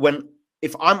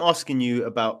 if I'm asking you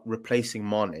about replacing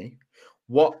Mane,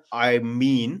 what I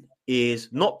mean is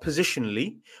not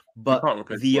positionally, but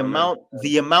the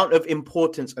amount of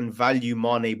importance and value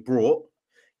Mane brought.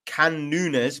 Can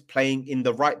Núñez, playing in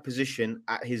the right position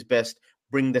at his best,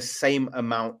 bring the same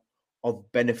amount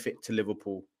of benefit to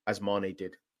Liverpool as Mane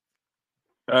did?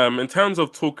 In terms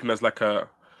of talking as like I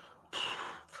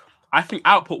think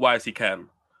output-wise he can.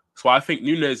 So I think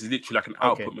Núñez is literally like an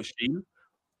output machine.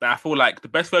 I feel like the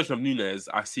best version of Núñez,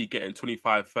 I see getting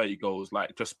 25, 30 goals,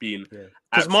 like just being...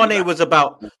 Because Mane was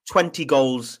about 20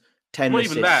 goals, 10 not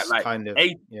assists, even that, like, kind of.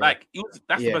 8, like,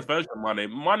 that's the best version of Mane.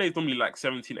 Mane is normally like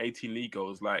 17, 18 league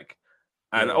goals, like...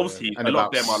 And obviously, and a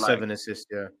lot of them are 7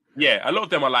 assists, Yeah, a lot of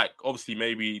them are like, obviously,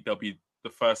 maybe they'll be the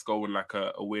first goal in like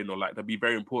a win, or like they'll be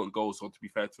very important goals, so to be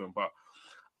fair to him. But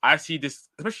I see this,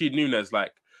 especially Núñez,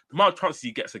 like, the amount of chances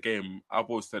he gets a game, I've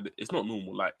always said it's not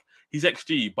normal. Like, his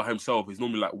XG by himself is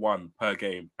normally like 1 per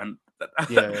game, and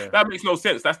that makes no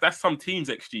sense. That's some teams'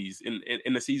 XGs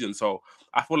in the season. So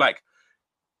I feel like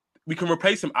we can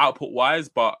replace him output wise,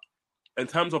 but in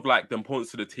terms of like the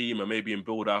importance to the team and maybe in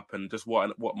build up and just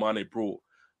what Mane brought,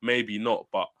 maybe not.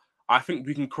 But I think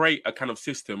we can create a kind of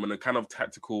system and a kind of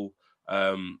tactical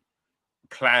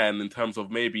plan in terms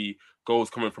of maybe goals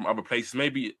coming from other places,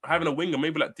 maybe having a winger,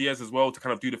 maybe like Diaz as well, to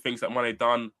kind of do the things that Mane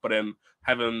done, but then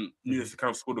having Núñez to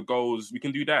kind of score the goals. We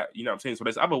can do that, you know what I'm saying? So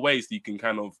there's other ways that you can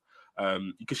kind of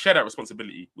you can share that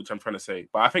responsibility, which I'm trying to say.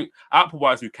 But I think output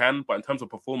wise we can, but in terms of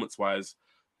performance wise,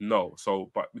 no.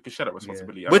 So, but we can share that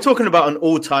responsibility. We're talking about an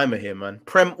all-timer here, man.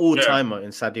 Prem all-timer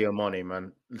in Sadio Mane,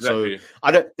 man. Exactly.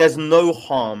 So there's no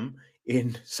harm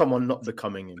in someone not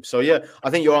becoming him. So yeah,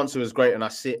 I think your answer was great, and I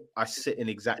sit in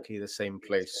exactly the same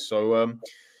place. So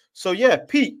yeah,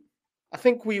 Pete, I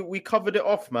think we covered it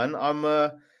off, man.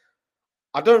 I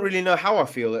don't really know how I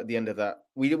feel at the end of that.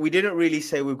 We didn't really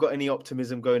say we've got any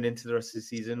optimism going into the rest of the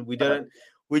season. We don't.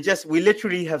 We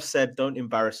literally have said, don't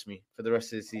embarrass me for the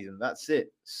rest of the season. That's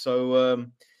it. So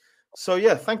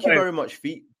yeah, thank you very much,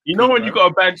 Pete. You know when you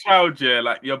got a bad child, yeah,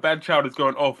 like your bad child is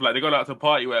going off, like they're going out to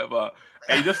party, whatever.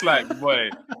 And you're just like, boy,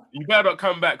 you better not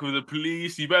come back with the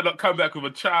police. You better not come back with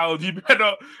a child. You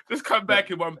better just come back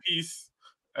in one piece.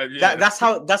 And, that's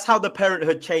how the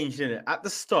parenthood changed, isn't it? At the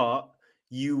start,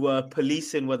 you were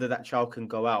policing whether that child can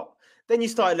go out. Then you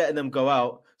started letting them go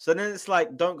out. So then it's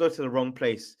like, don't go to the wrong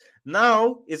place.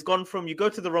 Now it's gone from you go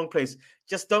to the wrong place.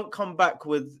 Just don't come back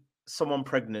with someone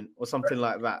pregnant or something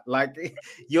like that. Like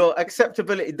your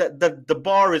acceptability, the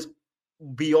bar is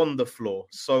beyond the floor.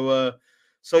 So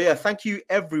yeah, thank you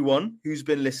everyone who's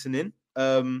been listening.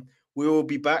 We will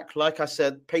be back, like I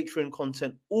said, Patreon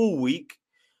content all week.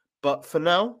 But for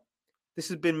now, this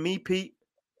has been me, Pete.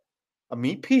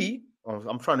 Me, Pete. Oh,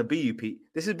 I'm trying to be you, Pete.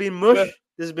 This has been Mush.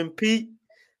 This has been Pete.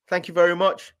 Thank you very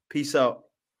much. Peace out.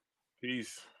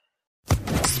 Peace.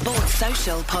 Sports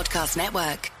Social Podcast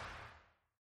Network.